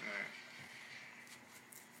 Alright.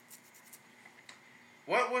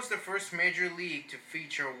 What was the first major league to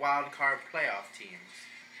feature wild card playoff teams?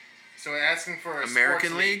 So asking for a American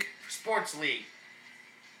sports League? Sports league.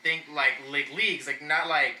 Think like leagues, like not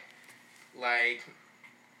like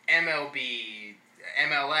MLB,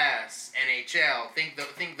 MLS, NHL. Think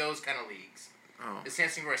those kind of leagues. Oh. It's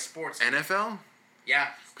asking for a sports league. NFL? Yeah.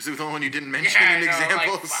 Because it was the only one you didn't mention Yeah, in I know, like,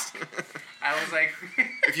 examples. fuck. I was like,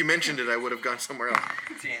 If you mentioned it, I would have gone somewhere else.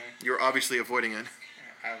 damn it. You're obviously avoiding it.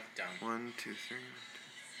 I'm done. 1, 2, 3.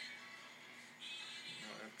 No,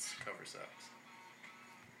 that's cover sucks.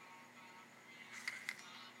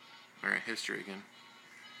 Alright, history again.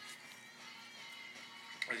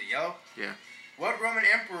 Was it yellow? Yeah. What Roman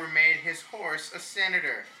emperor made his horse a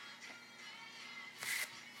senator?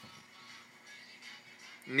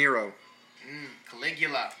 Nero.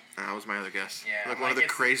 Caligula. That was my other guess. Yeah, Like one of the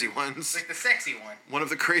it's- crazy It's ones. like the sexy one. One of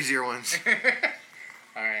the crazier ones. Alright,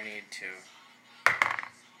 I need 2.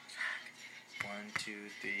 1, 2,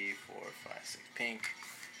 3, 4, 5, 6. Pink.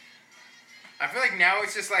 I feel like now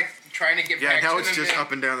it's just like trying to get Yeah, back now to it's the just middle.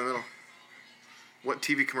 up and down the middle. What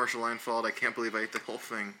TV commercial line followed? I can't believe I ate the whole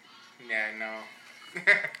thing. Yeah, no.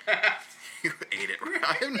 You ate it.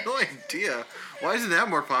 I have no idea. Why isn't that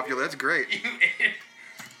more popular? That's great. You ate it.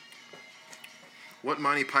 What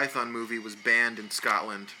Monty Python movie was banned in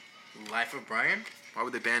Scotland? Life of Brian? Why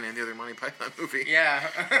would they ban any other Monty Python movie? Yeah.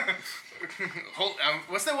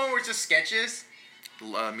 What's the one where it's just sketches?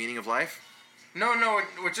 Meaning of Life? No,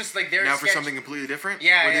 it's just like their Now sketch. for something completely different?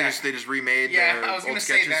 Yeah, Or yeah. they just remade Yeah, their I was old gonna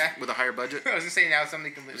say sketches that. with a higher budget? I was gonna say now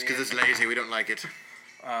something completely. Just because it's lazy, we don't like it.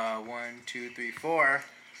 1, 2, 3, 4.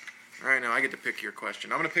 All right, now I get to pick your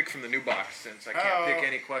question. I'm going to pick from the new box since I can't pick Oh.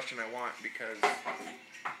 any question I want because... In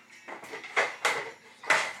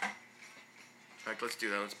fact, let's do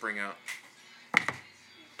that. Let's bring out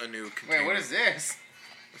a new container. Wait, what is this?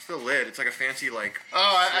 It's the lid. It's like a fancy, like... Oh,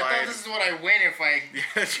 I slide. thought this is what I win if I.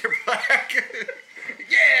 Yeah, it's your black.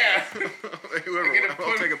 Yeah! Whoever, I gotta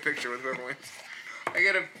I'll put- take a picture with whoever wins. I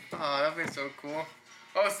gotta. Oh, that'd be so cool.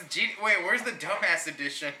 Oh, it's the Wait, where's the dumbass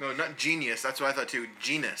edition? No, not genius. That's what I thought too.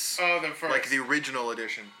 Genus. Oh, the first. Like the original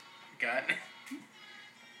edition. Got.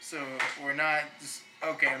 So we're not just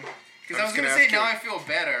okay. Because I'm I was just gonna gonna say ask now you- I feel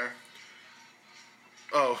better.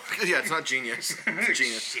 Oh, yeah, it's not genius. It's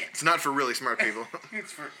genius. Shit. It's not for really smart people.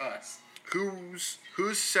 It's for us.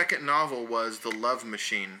 Whose second novel was The Love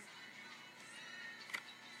Machine?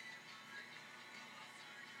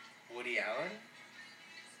 Woody Allen?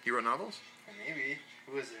 He wrote novels? Maybe.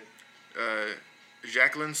 Who is it?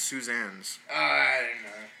 Jacqueline Suzanne's. I don't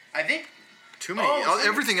know. I think. Too many. Oh, so-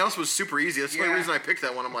 Everything else was super easy. That's the only Yeah. reason I picked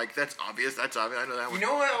that one. I'm like, that's obvious. That's obvious. I know that You one.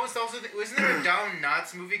 know what? I was also. Wasn't there a Don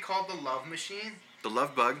Knotts movie called The Love Machine? The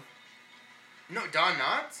Love Bug. No, Don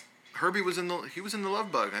Knotts? Herbie was in the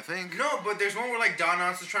Love Bug, I think. No, but there's one where like Don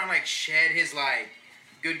Knotts was trying to like shed his like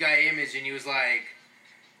good guy image, and he was like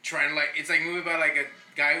trying to like it's like a movie about like a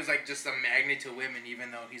guy who's like just a magnet to women,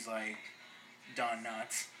 even though he's like Don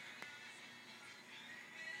Knotts.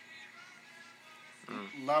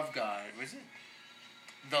 Love God, was it?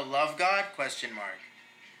 The Love God? Question mark.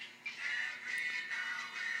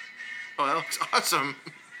 Oh, that looks awesome.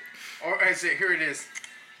 Or I say here it is.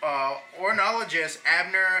 Ornithologist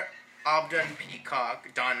Abner Obdon Peacock,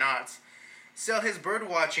 Don Knotts, sell his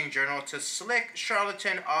birdwatching journal to slick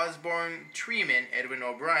charlatan Osborne Treeman, Edwin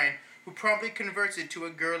O'Brien, who promptly converts it to a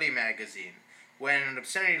girly magazine. When an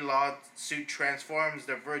obscenity lawsuit transforms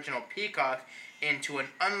the virginal Peacock into an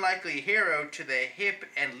unlikely hero to the hip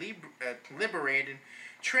and liberated,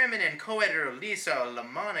 Trimmin and co-editor Lisa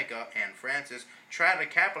LaMonica and Francis try to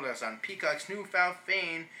capitalize on Peacock's newfound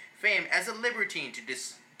fame as a libertine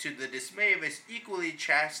to the dismay of his equally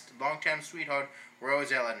chaste longtime sweetheart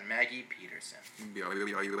Rose Ellen Maggie Peterson.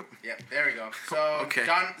 Yep, there we go. So, Okay.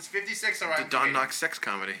 It's 56 alright. The Don Knotts sex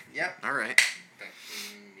comedy. Yep. All right.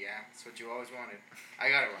 Yeah, that's what you always wanted. I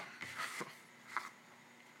got it wrong.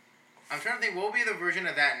 I'm trying to think, what will be the version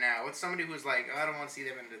of that now? What's somebody who's like, oh, I don't want to see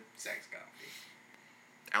them in the sex comedy?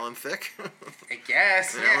 Alan Thicke. I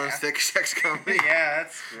guess, yeah. Alan Thicke sex comedy. Yeah,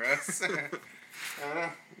 that's gross.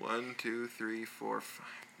 1, 2, 3, 4, 5.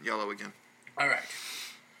 Yellow again. Alright.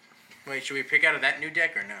 Wait, should we pick out of that new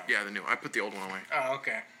deck or no? Yeah, the new. I put the old one away. Oh,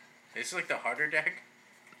 okay. This is like the harder deck?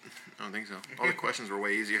 I don't think so. All the questions were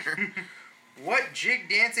way easier. What jig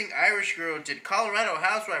dancing Irish girl did Colorado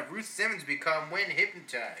housewife Ruth Simmons become when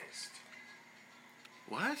hypnotized?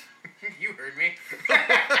 What? You heard me.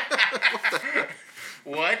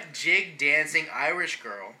 What jig dancing Irish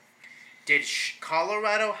girl did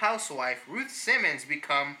Colorado housewife Ruth Simmons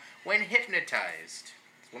become when hypnotized?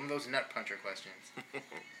 It's one of those nut puncher questions.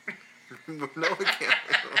 No, I can't.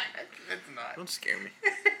 It's not. Don't scare me.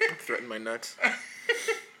 Don't threaten my nuts.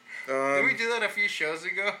 Did we do that a few shows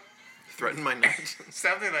ago? Threaten my nuts.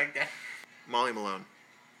 Something like that. Molly Malone.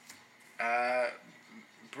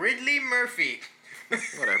 Bridley Murphy.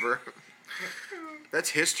 Whatever. That's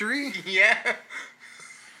history? Yeah.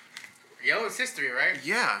 Yo, it's history, right?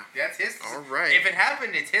 Yeah. That's history. All right. If it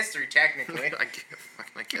happened, it's history, technically.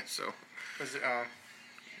 I guess so. Was it,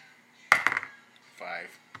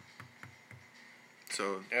 5.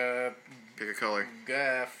 So, pick a color.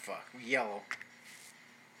 Fuck. Yellow.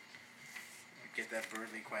 Get that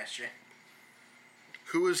Bridley question.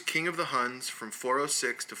 Who was king of the Huns from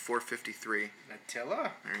 406 to 453?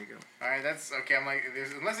 Attila? There you go. Alright, that's okay. I'm like,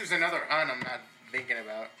 unless there's another Hun I'm not thinking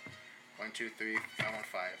about. 1, 2, 3. I want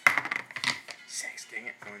 5. 6, dang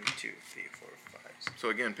it. 1, 2, 3, 4, 5. So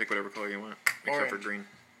again, pick whatever color you want. Except for Orange. green.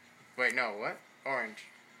 Wait, no, what? Orange.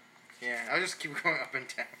 Yeah, I'll just keep going up and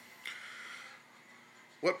down.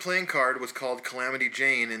 What playing card was called Calamity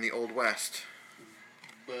Jane in the Old West?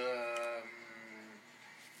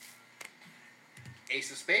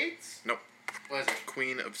 Ace of Spades? Nope. What is it?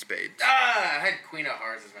 Queen of Spades. Ah, I had Queen of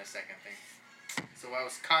Hearts as my second thing. So I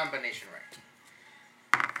was combination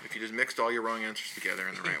right. If you just mixed all your wrong answers together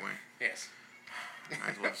in the right way. Yes.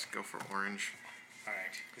 Might as well just go for orange.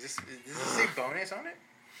 Alright. Does this say bonus on it?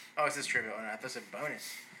 Oh, it says trivial. Oh, no, I thought it said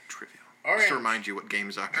bonus. Trivial. Orange. Just to remind you what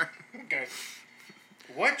games are. Okay.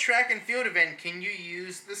 What track and field event can you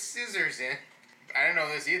use the scissors in? I don't know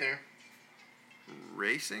this either.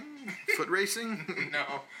 Racing? Foot racing?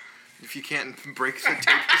 No. If you can't break the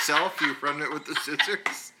tape yourself, you run it with the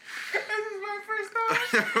scissors. This is my first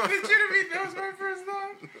thought. Legitimately, that was my first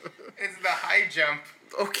thought. It's the high jump.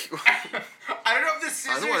 Okay. I don't know if the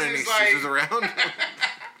scissors I don't want any is like... scissors around.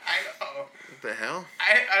 I know. What the hell?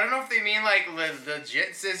 I don't know if they mean like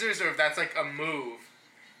legit scissors or if that's like a move.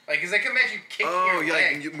 Like, cause I can imagine kicking your yeah,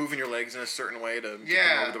 leg. like you moving your legs in a certain way to get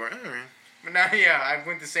Yeah. them over the bar. All right. But now, yeah, I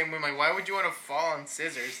went the same way. I'm like, why would you want to fall on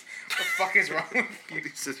scissors? What the fuck is wrong with you? Get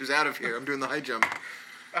these scissors out of here. I'm doing the high jump.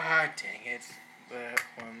 Ah, dang it.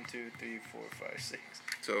 1, 2, 3, 4, 5, 6.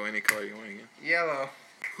 So any color you want again. Yellow.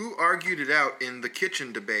 Who argued it out in the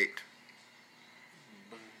kitchen debate?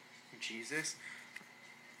 Jesus.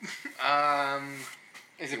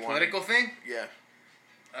 Is it a political thing? Yeah.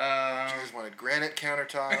 Jesus Um, wanted granite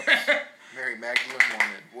countertops. Mary Magdalene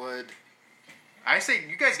wanted wood. I say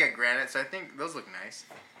you guys got granite, so I think those look nice.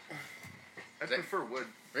 I prefer wood.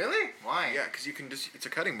 Really? Why? Yeah, because you can just, it's a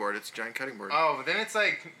cutting board. It's a giant cutting board. Oh, but then it's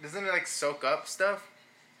like, doesn't it like soak up stuff?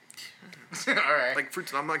 Alright. Like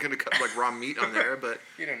fruits, I'm not going to cut like raw meat on there, but,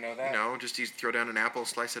 You don't know that. you know, just throw down an apple,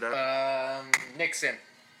 slice it up. Nixon.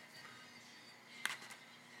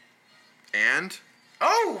 And?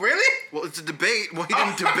 Oh, really? Well, it's a debate. Well, he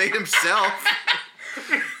didn't debate himself.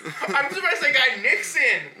 I'm surprised that guy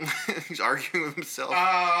Nixon. He's arguing with himself.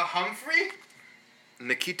 Humphrey?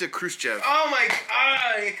 Nikita Khrushchev. Oh my god,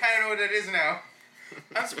 I kind of know what that is now.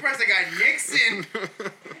 I'm surprised that guy Nixon.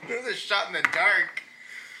 That was a shot in the dark.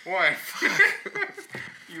 What?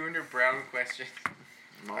 You and your brown question.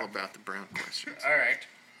 I'm all about the brown questions. Alright.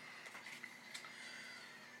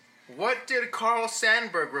 What did Carl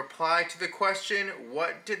Sandburg reply to the question,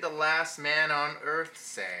 what did the last man on Earth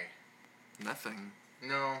say? Nothing.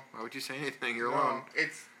 No. Why would you say anything? You're No. alone.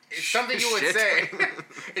 It's It's something you would Shit. say.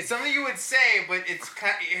 It's something you would say, but it's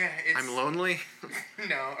kind. Yeah, it's. I'm lonely.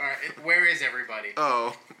 No, all right. Where is everybody?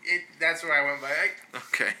 Oh, That's where I went by.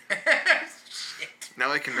 okay. Shit.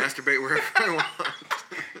 Now I can masturbate wherever I want.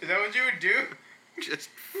 Is that what you would do? Just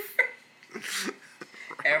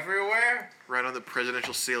Everywhere? right on the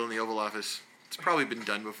presidential seal in the Oval Office. It's probably been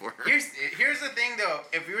done before. Here's the thing though.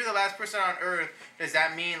 If you were the last person on Earth, does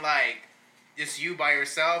that mean like just you by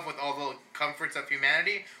yourself with all the comforts of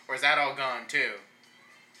humanity, or is that all gone too?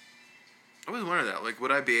 I was wondering that. Like,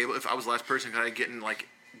 would I be able, if I was the last person, could I get in, like,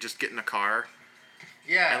 just get in a car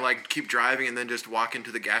Yeah. and, like, keep driving and then just walk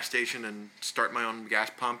into the gas station and start my own gas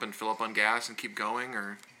pump and fill up on gas and keep going,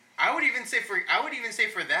 or? I would even say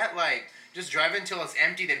for that, like, just drive until it's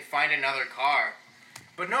empty, then find another car.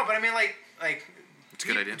 But no, I mean, like It's a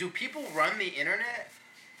good idea. Do people run the internet?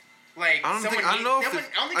 Like, I don't think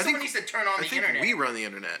someone needs to turn on the internet. I think we run the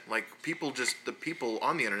internet. Like, the people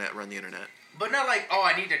on the internet run the internet. But not like, oh,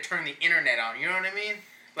 I need to turn the internet on. You know what I mean?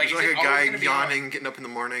 There's is like it a always guy gonna be on? yawning, getting up in the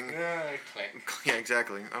morning. Click. Yeah,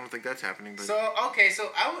 exactly. I don't think that's happening. But So okay,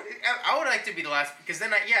 so I would like to be the last, because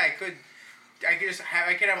then I could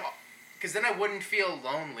have, because then I wouldn't feel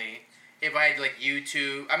lonely if I had like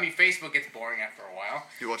YouTube. I mean, Facebook gets boring after a while.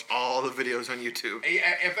 you watch all the videos on YouTube.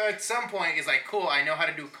 If at some point it's like, cool, I know how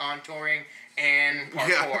to do contouring and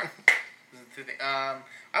parkour. Yeah.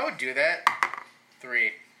 I would do that.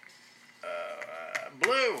 3.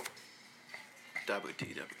 Blue. Dabba dee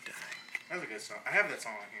dabba die. That's a good song. I have that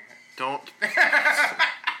song on here. Don't.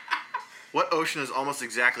 What ocean is almost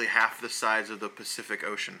exactly half the size of the Pacific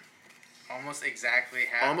Ocean? Almost exactly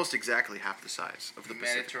half. Almost exactly half the size of the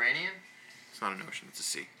Pacific. Mediterranean? It's not an ocean, it's a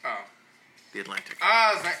sea. Oh. The Atlantic.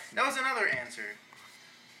 That was another answer.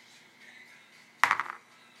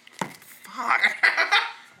 Fuck.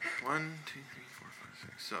 1, 2, 3, 4, 5,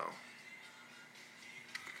 6. So.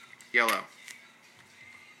 Yellow.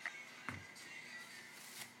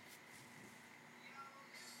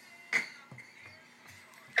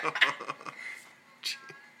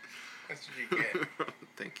 That's what you get.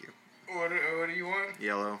 Thank you. What do you want?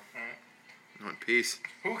 Yellow. Alright. I want peace.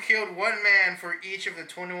 Who killed one man for each of the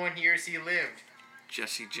 21 years he lived?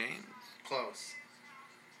 Jesse James. Close.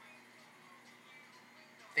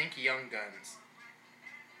 Think Young Guns.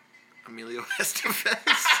 Emilio Estevez.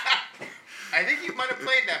 I think you might have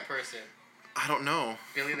played that person. I don't know.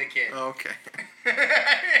 Billy the Kid. Oh, okay.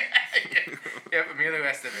 Yep, Emilio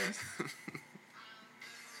Estevez.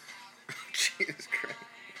 Jesus Christ.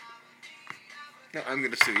 No, I'm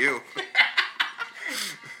gonna sue you.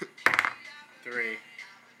 3.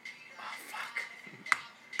 Oh,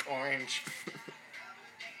 fuck. Orange.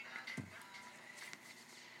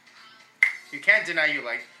 You can't deny you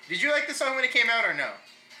like... Did you like the song when it came out or no?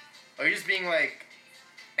 Or are you just being like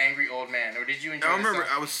angry old man? Or did you enjoy I the remember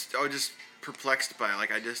song? I was just perplexed by it.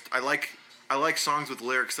 Like I like songs with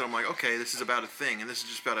lyrics that I'm like, okay, this is about a thing, and this is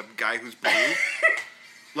just about a guy who's blue.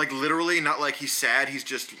 Like literally, not like he's sad. He's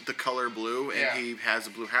just the color blue, and Yeah. he has a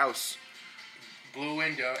blue house. Blue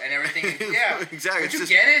window and everything. Yeah. Exactly. Did you It's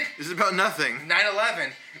get it? This is about nothing.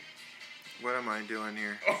 9/11. What am I doing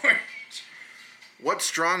here? Orange. What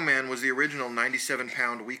strongman was the original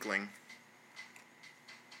 97-pound weakling?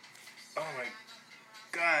 Oh my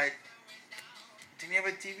god. Didn't he have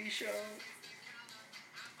a TV show?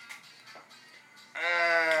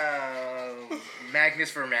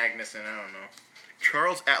 Magnus for Magnuson, I don't know.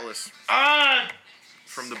 Charles Atlas, Ah!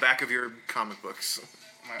 from the back of your comic books.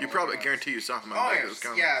 You probably, guarantee you saw him on the Oh, back of those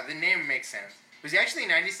comics. yeah, the name makes sense. Was he actually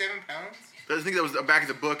 97 pounds? I think that was the back of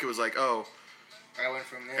the book. It was like, oh, I went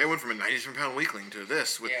from this. it went from a 97-pound weakling to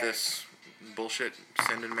this with Yeah. this bullshit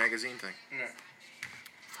send-in magazine thing. No.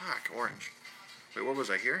 Fuck, orange. Wait, what was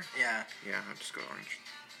I here? Yeah. Yeah, I'll just go orange.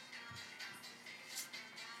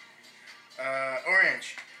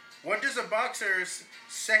 Orange. What does a boxer's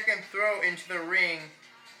second throw into the ring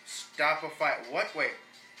stop a fight? Wait.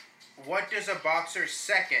 What does a boxer's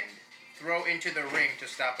second throw into the ring to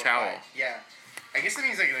stop a Towel. fight? Yeah. I guess that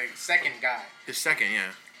means like the second guy. His second,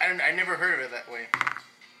 yeah. I never heard of it that way.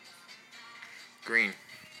 Green.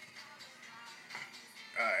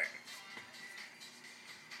 Alright.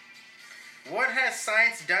 What has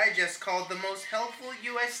Science Digest called the most helpful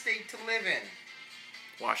U.S. state to live in?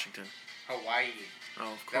 Washington. Hawaii.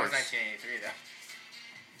 Oh, of That was course. 1983 though.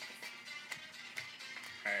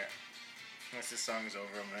 Alright. Once this song is over,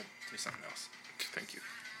 I'm gonna do something else. Thank you.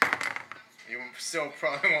 You still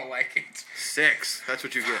probably won't like it. 6. That's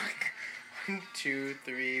what you get. 1, 2,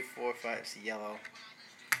 3, 4, 5. It's yellow.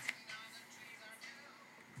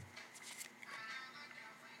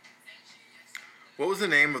 What was the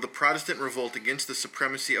name of the Protestant revolt against the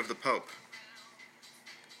supremacy of the Pope?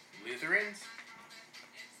 Lutherans?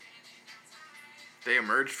 They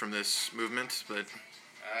emerged from this movement, but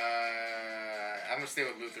I'm gonna stay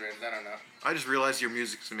with Lutherans. I don't know. I just realized your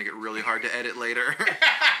music's gonna make it really hard to edit later.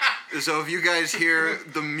 So if you guys hear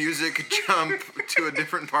the music jump to a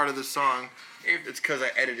different part of the song, it's because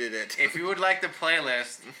I edited it. If you would like the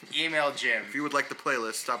playlist, email Jim. If you would like the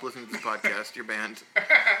playlist, stop listening to this podcast. You're banned.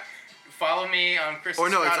 Follow me on Chris Oh,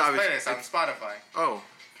 no, it's Estrada's obvious. playlist on Spotify. Oh,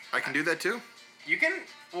 I can do that too? You can.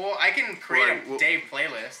 Well, I can create a Dave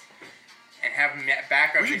playlist and have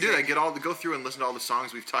background. We should do that. music. Go through and listen to all the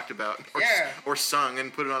songs we've talked about Yeah. or sung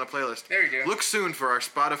and put it on a playlist. There you go. Look soon for our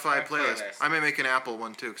Spotify Our playlist. playlist. I may make an Apple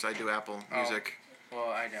one too because I do Apple Oh. music. Well,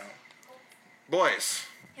 I don't. Boys,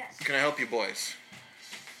 Yes. can I help you, boys?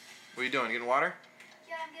 What are you doing? Getting water?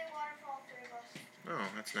 Yeah, I'm getting water for all three of us.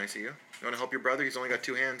 Oh, that's nice of you. You want to help your brother? He's only got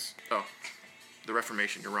 2 hands. Oh, the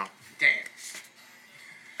Reformation. You're wrong. Damn.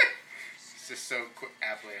 It's just so quick.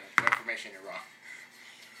 Aptly, information you're wrong.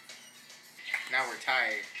 Now we're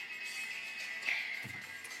tied.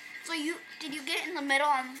 So did you get in the middle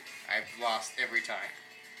on? I've lost every time.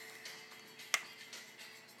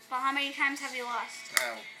 Well, how many times have you lost?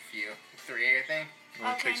 Oh, few. 3, I think.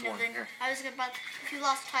 Only takes no, one. then Here. I was about. If you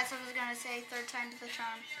lost twice, I was gonna say third time's the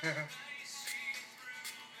charm.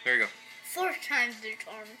 There you go. Fourth time's the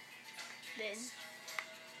charm. Then.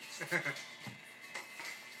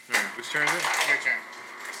 All right, whose turn is it? Your turn.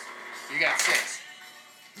 You got 6.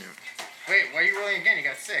 Yeah. Wait, why are you rolling again? You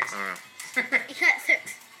got 6. I don't know. You got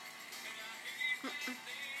 6.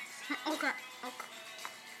 Okay.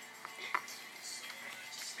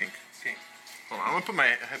 Pink. Pink. Hold on. I'm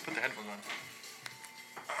gonna put the headphones on.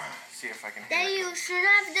 See if I can hear Daddy, it. you should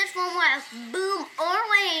have this one with boom or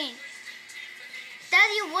rain.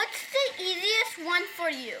 Daddy, what's the easiest one for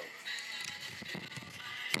you?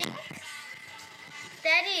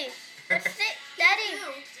 Daddy, what's the Daddy?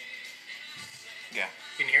 Yeah.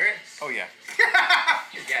 Can you hear it? Oh yeah.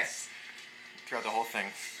 Yes. Throughout the whole thing.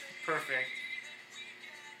 Perfect.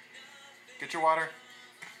 Get your water.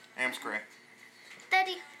 Am's gray.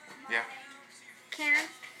 Daddy, Yeah. Karen,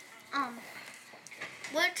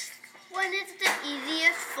 which one is the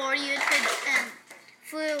easiest for you to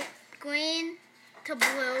through green to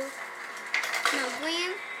blue? No,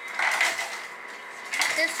 green.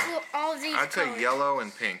 This for all these I'd say colors. yellow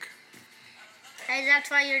and pink. And that's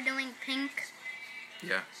why you're doing pink.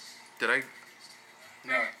 Yeah. Did I?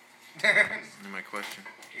 No. My question.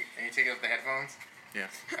 Can you take off the headphones? Yeah.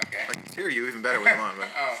 Okay. I can hear you even better with them on, but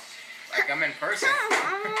Oh, like I'm in person.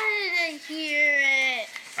 I wanted to hear it.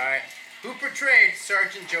 Alright. Who portrayed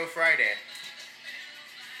Sergeant Joe Friday?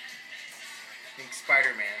 I think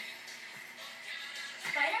Spider-Man.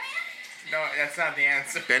 Spider-Man? No, that's not the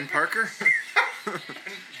answer. Ben Parker?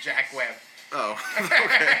 Jack Webb. Oh.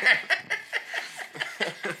 Okay.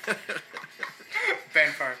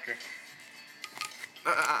 Ben Parker.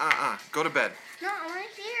 Go to bed. No, I want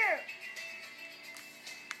to hear.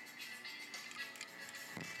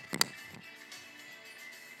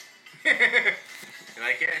 You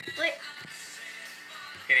like it? Wait.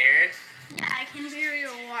 Can you hear it? Yeah, I can hear you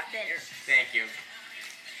a lot better. Thank you.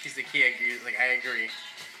 He's the key. Like I agree.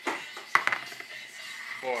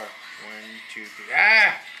 4. 1, 2, 3.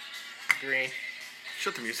 Ah! Green.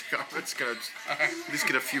 Shut the music off. It's gonna at least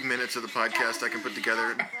get a few minutes of the podcast I can put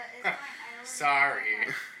together. Sorry.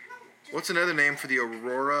 What's another name for the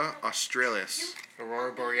Aurora Australis?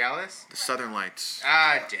 Aurora Borealis? The Southern Lights.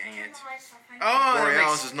 Ah, dang it. Oh, that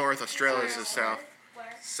Borealis makes is north, Australis is south.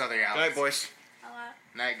 Southern Good Alice. night, boys.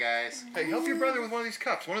 Night, guys. Hey, help your brother with one of these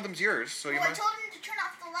cups. One of them's yours, so you Well, I might. told him to turn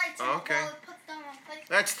off the lights. Oh, okay. While I put them on place.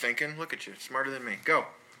 That's thinking. Look at you, smarter than me. Go.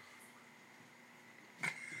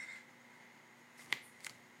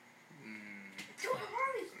 Don't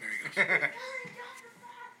hurry. There you go. Hurry,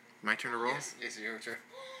 My turn to roll. Yes, it's your turn.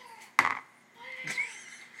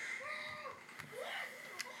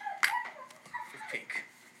 Pink.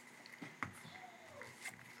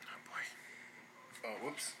 Oh boy. Oh,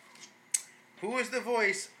 whoops. Who is the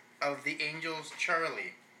voice of the Angels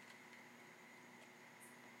Charlie?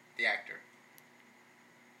 The actor.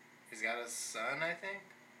 He's got a son, I think.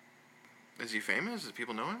 Is he famous? Does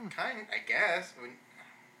people know him? Kind, I guess. I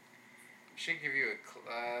should give you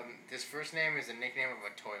a. His first name is a nickname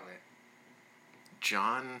of a toilet.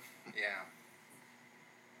 John Yeah.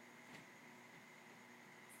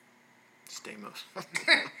 Stamos.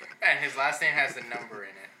 And his last name has the number in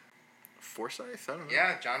it. Forsyth? I don't know.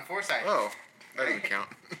 Yeah, John Forsythe. Oh, that doesn't count.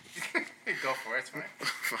 Go for it, it's fine.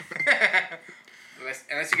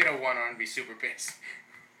 unless you get a 1 on, be super pissed.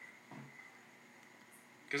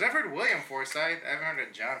 Because I've heard William Forsythe, I haven't heard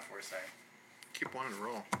of John Forsythe. Keep wanting to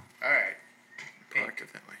roll. Alright. Pink.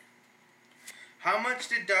 Productive that way. How much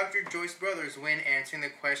did Dr. Joyce Brothers win answering the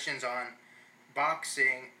questions on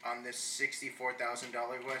boxing on this $64,000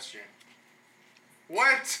 question?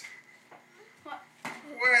 What? What?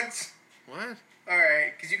 What? What?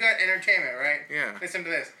 Alright, because you got entertainment, right? Yeah. Listen to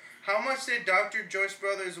this. How much did Dr. Joyce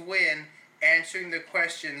Brothers win answering the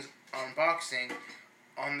questions on boxing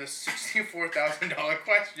on the $64,000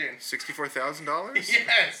 question? $64,000?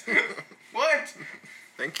 Yes. What?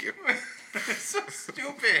 Thank you. It's so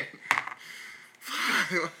stupid.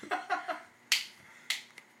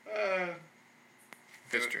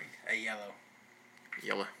 History. A yellow.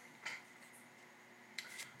 Yellow.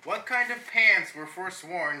 What kind of pants were first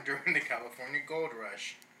worn during the California Gold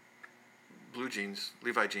Rush? Blue jeans,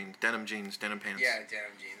 Levi jeans, denim pants. Yeah,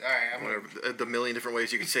 denim jeans. All right, I'm Whatever. The million different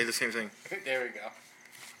ways you could say the same thing. There we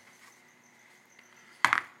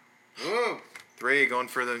go. Ooh. 3, going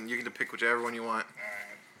for the. You get to pick whichever one you want. All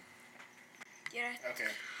right. Yeah. Okay.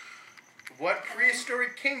 What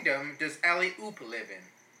prehistoric kingdom does Ali Oop live in?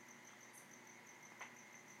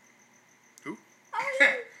 Who?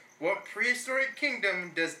 What prehistoric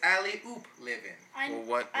kingdom does Ali Oop live in? Well,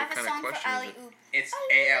 what I have a kind of song for question is Ali it? Oop. It's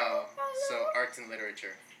Ali AL, Oop, Ali so Oop. arts and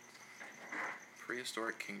literature.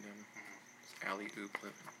 Prehistoric kingdom. Alley oop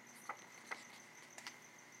living.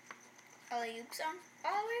 Ali Oop song.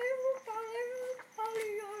 Ali Oop, Ali Oop, Ali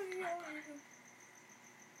Oop, Ali Oop.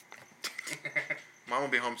 Mom will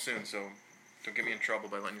be home soon, so don't get me in trouble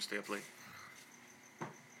by letting you stay up late.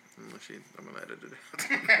 Unless I'm gonna edit it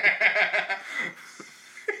out.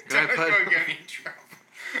 Don't iPod. get me in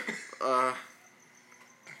trouble.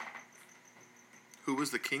 Who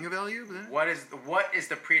was the king of Alley Oop? What is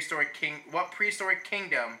the prehistoric king? What prehistoric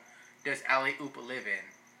kingdom does Ali Oop live in?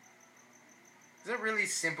 It's a really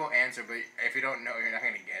simple answer, but if you don't know, you're not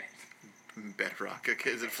gonna get it. Bedrock.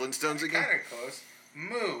 Okay, is it Flintstones again? Kind of close.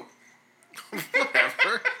 Moo.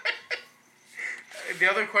 Whatever. The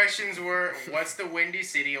other questions were, what's the Windy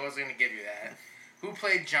City? I wasn't gonna give you that. Who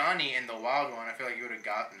played Johnny in the Wild One? I feel like you would have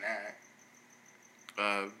gotten that.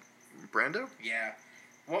 Brando? Yeah.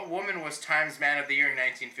 What woman was Times Man of the Year in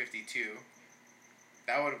 1952?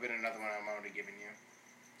 That would have been another one I would have given you.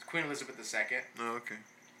 It's Queen Elizabeth II. Oh, okay.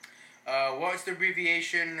 What's the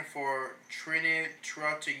abbreviation for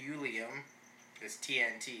trinitrotoluene? It's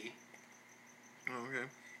TNT. Oh, okay.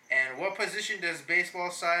 And what position does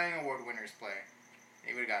baseball Cy Young Award winners play?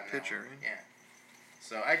 You would have gotten that Pitcher, one. right? Yeah.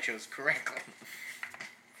 So I chose correctly.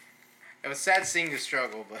 It was sad seeing the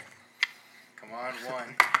struggle, but come on,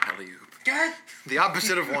 one. Alley oop. God. The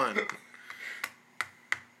opposite of one.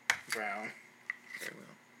 Brown. Very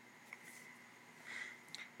well.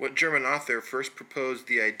 What German author first proposed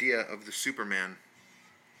the idea of the Superman?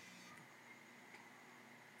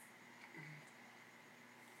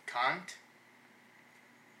 Kant.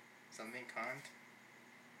 Something Kant.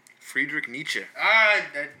 Friedrich Nietzsche. Ah,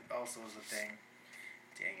 that also was a thing.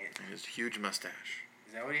 Dang it. And his huge mustache.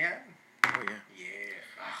 Is that what he had? Oh, yeah.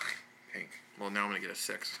 Yeah. Pink. Well, now I'm going to get a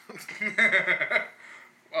 6.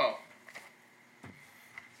 Whoa.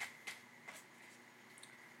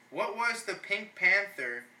 What was the Pink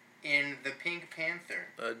Panther in the Pink Panther?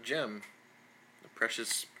 A gem. A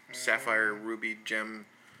precious sapphire ruby gem.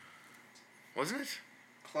 Wasn't it?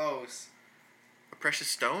 Close. A precious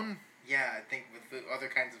stone? Yeah, I think with the other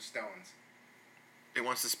kinds of stones. It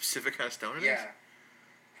wants a specific kind of stone in it? Yeah.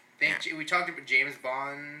 We talked about James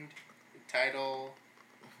Bond, the title.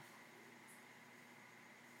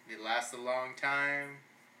 It lasts a long time.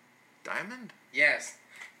 Diamond? Yes.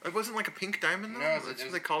 It wasn't like a pink diamond, though? No, That's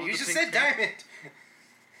what they call it. you the just pink said diamond.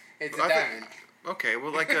 It's a I thought- diamond. Okay,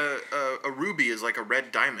 well, like a ruby is like a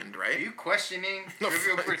red diamond, right? Are you questioning No,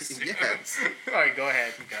 Trivial fuck, Pursuit? yes. All right, go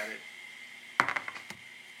ahead. You got it.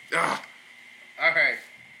 Ugh, All right.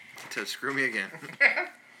 to screw me again.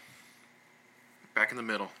 Back in the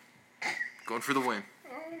middle. Going for the win.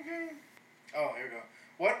 Okay. Oh, here we go.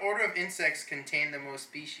 What order of insects contain the most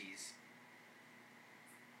species?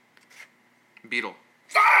 Beetle.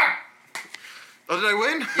 Fuck! Oh, did I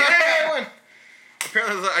win? Yeah! I won.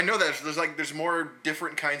 Apparently, I know that there's more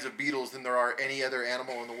different kinds of beetles than there are any other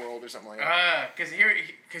animal in the world or something like that. Because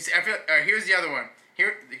I feel. Here's the other one.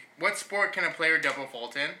 What sport can a player double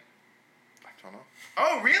fault in? I don't know.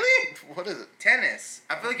 Oh, really? What is it? Tennis.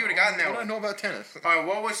 I feel like you would have gotten that What do I one. know about tennis?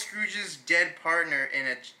 What was Scrooge's dead partner in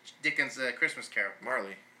a Dickens Christmas Carol?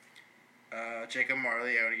 Marley. Jacob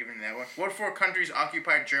Marley. I would have given you that one. What 4 countries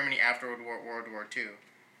occupied Germany after World War II?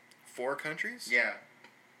 4 countries? Yeah.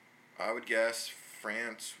 I would guess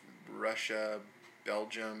France, Russia,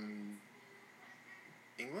 Belgium,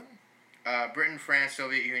 England? Britain, France,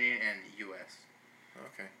 Soviet Union, and U.S.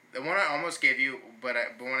 Okay. The one I almost gave you, but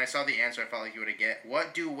when I saw the answer, I felt like you would have get.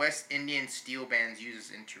 What do West Indian steel bands use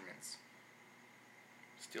as instruments?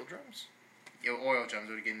 Steel drums? Yeah, oil drums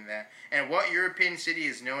would have given that. And what European city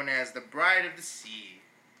is known as the Bride of the Sea?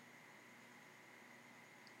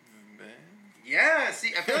 Yeah,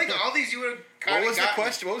 see, I feel like all these you would have kind What of was the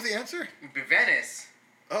question? What was the answer? Venice.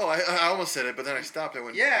 Oh, I almost said it, but then I stopped. I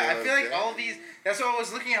went. Yeah, I feel like all these. That's what I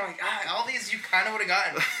was looking at. Like, all these you kind of would have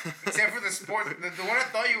gotten, except for the sport. The one I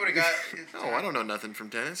thought you would have got. Oh, I don't know nothing from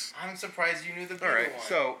tennis. I'm surprised you knew the bigger All right. one.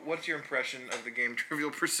 So, what's your impression of the game Trivial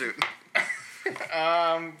Pursuit?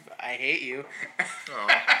 I hate you. Oh.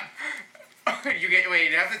 You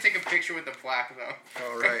have to take a picture with the plaque though.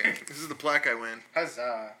 All right. This is the plaque I win.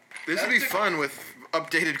 Huzzah! This would be fun with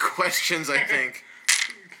updated questions, I think.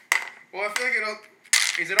 Well, I feel like it'll.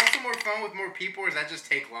 Is it also more fun with more people, or does that just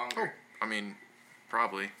take longer? I mean,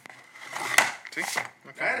 probably. See?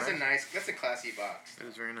 That is a nice. That's a classy box. It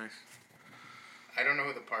is very nice. I don't know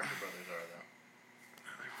who the Parker brothers are though.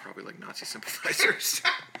 They're probably like Nazi sympathizers.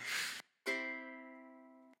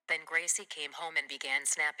 Then Gracie came home and began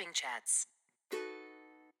snapping chats.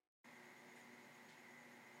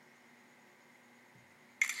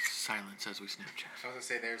 Silence as we Snapchat. I was gonna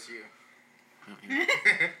say, there's you. Oh, yeah.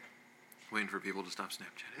 Waiting for people to stop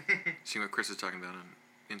Snapchatting. See what Chris is talking about on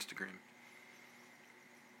Instagram.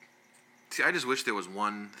 See, I just wish there was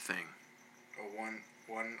one thing. One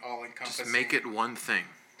all-encompassing. Just make it one thing.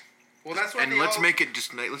 Well, that's why. And let's just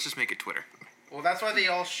make it Twitter. Well, that's why they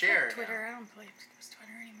all share. Twitter. I don't play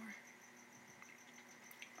Twitter anymore.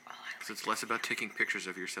 Oh, Because it's less about taking pictures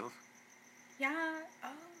of yourself. yeah.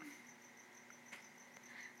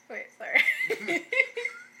 Wait, sorry.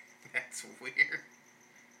 That's weird.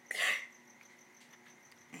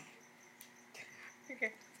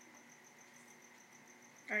 Okay.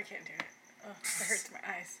 I can't do it. Oh, it hurts my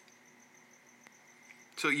eyes.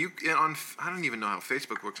 So I don't even know how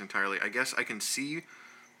Facebook works entirely. I guess I can see,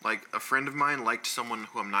 like, a friend of mine liked someone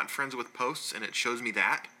who I'm not friends with posts, and it shows me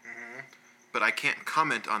that. Mm-hmm. But I can't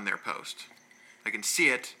comment on their post. I can see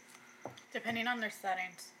it. Depending on their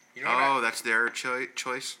settings. You know what That's their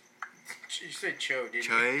choice. You said cho, didn't you?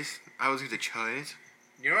 Choice. I was gonna say choice.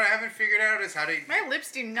 You know what I haven't figured out is how to. My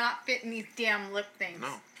lips do not fit in these damn lip things.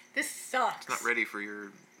 No. This sucks. It's not ready for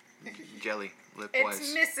your jelly lip It's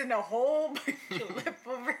wise. missing a whole bunch of lip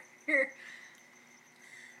over here.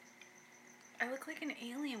 I look like an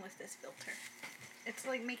alien with this filter. It's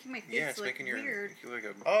like making my face look weird. You look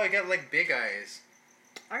like Oh, I got like big eyes.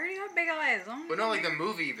 I already got big eyes. But no, like the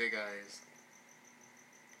movie Big Eyes.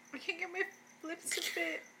 I can't get my lips to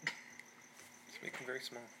fit. Just make them very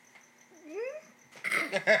small.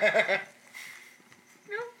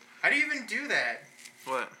 No. How do you even do that?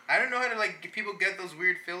 What? I don't know how to like people get those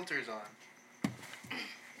weird filters on.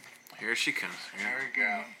 Here she comes. There we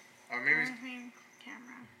go. Or maybe.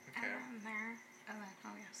 Camera. Okay. And then there. And then, oh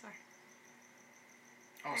yeah, sorry.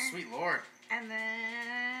 Oh sweet lord. And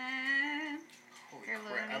then. Holy Here,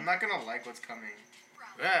 crap! Looney. I'm not gonna like what's coming.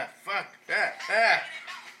 Fuck.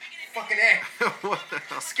 Fucking A. What the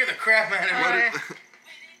hell? Scare the crap out of me. What Alright. is-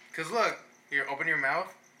 Cause look, here, open your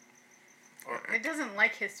mouth. It doesn't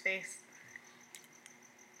like his face.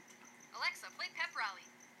 Alexa, play Pep Rally.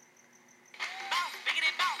 Bounce,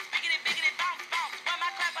 biggity bounce, biggity biggity bounce, bounce. When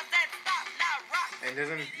my clapper said stop, now rock. And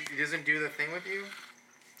it doesn't do the thing with you.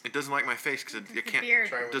 It doesn't like my face because it can't. Beard.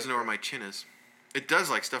 Try It with doesn't know where my chin is. It does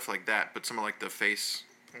like stuff like that, but some of like the face.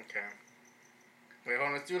 Okay. Wait, hold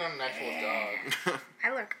on. Let's do it on an actual dog.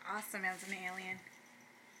 I look awesome as an alien.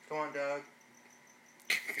 Come on, dog.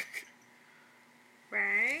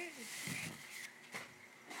 Right?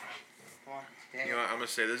 Come on. Dang You know what, I'm gonna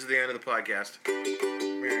say this is the end of the podcast.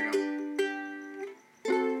 There you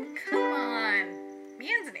go. Come on. Me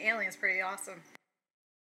as an alien is pretty awesome.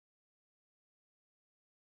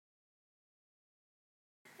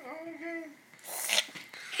 Okay.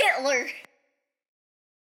 Hitler.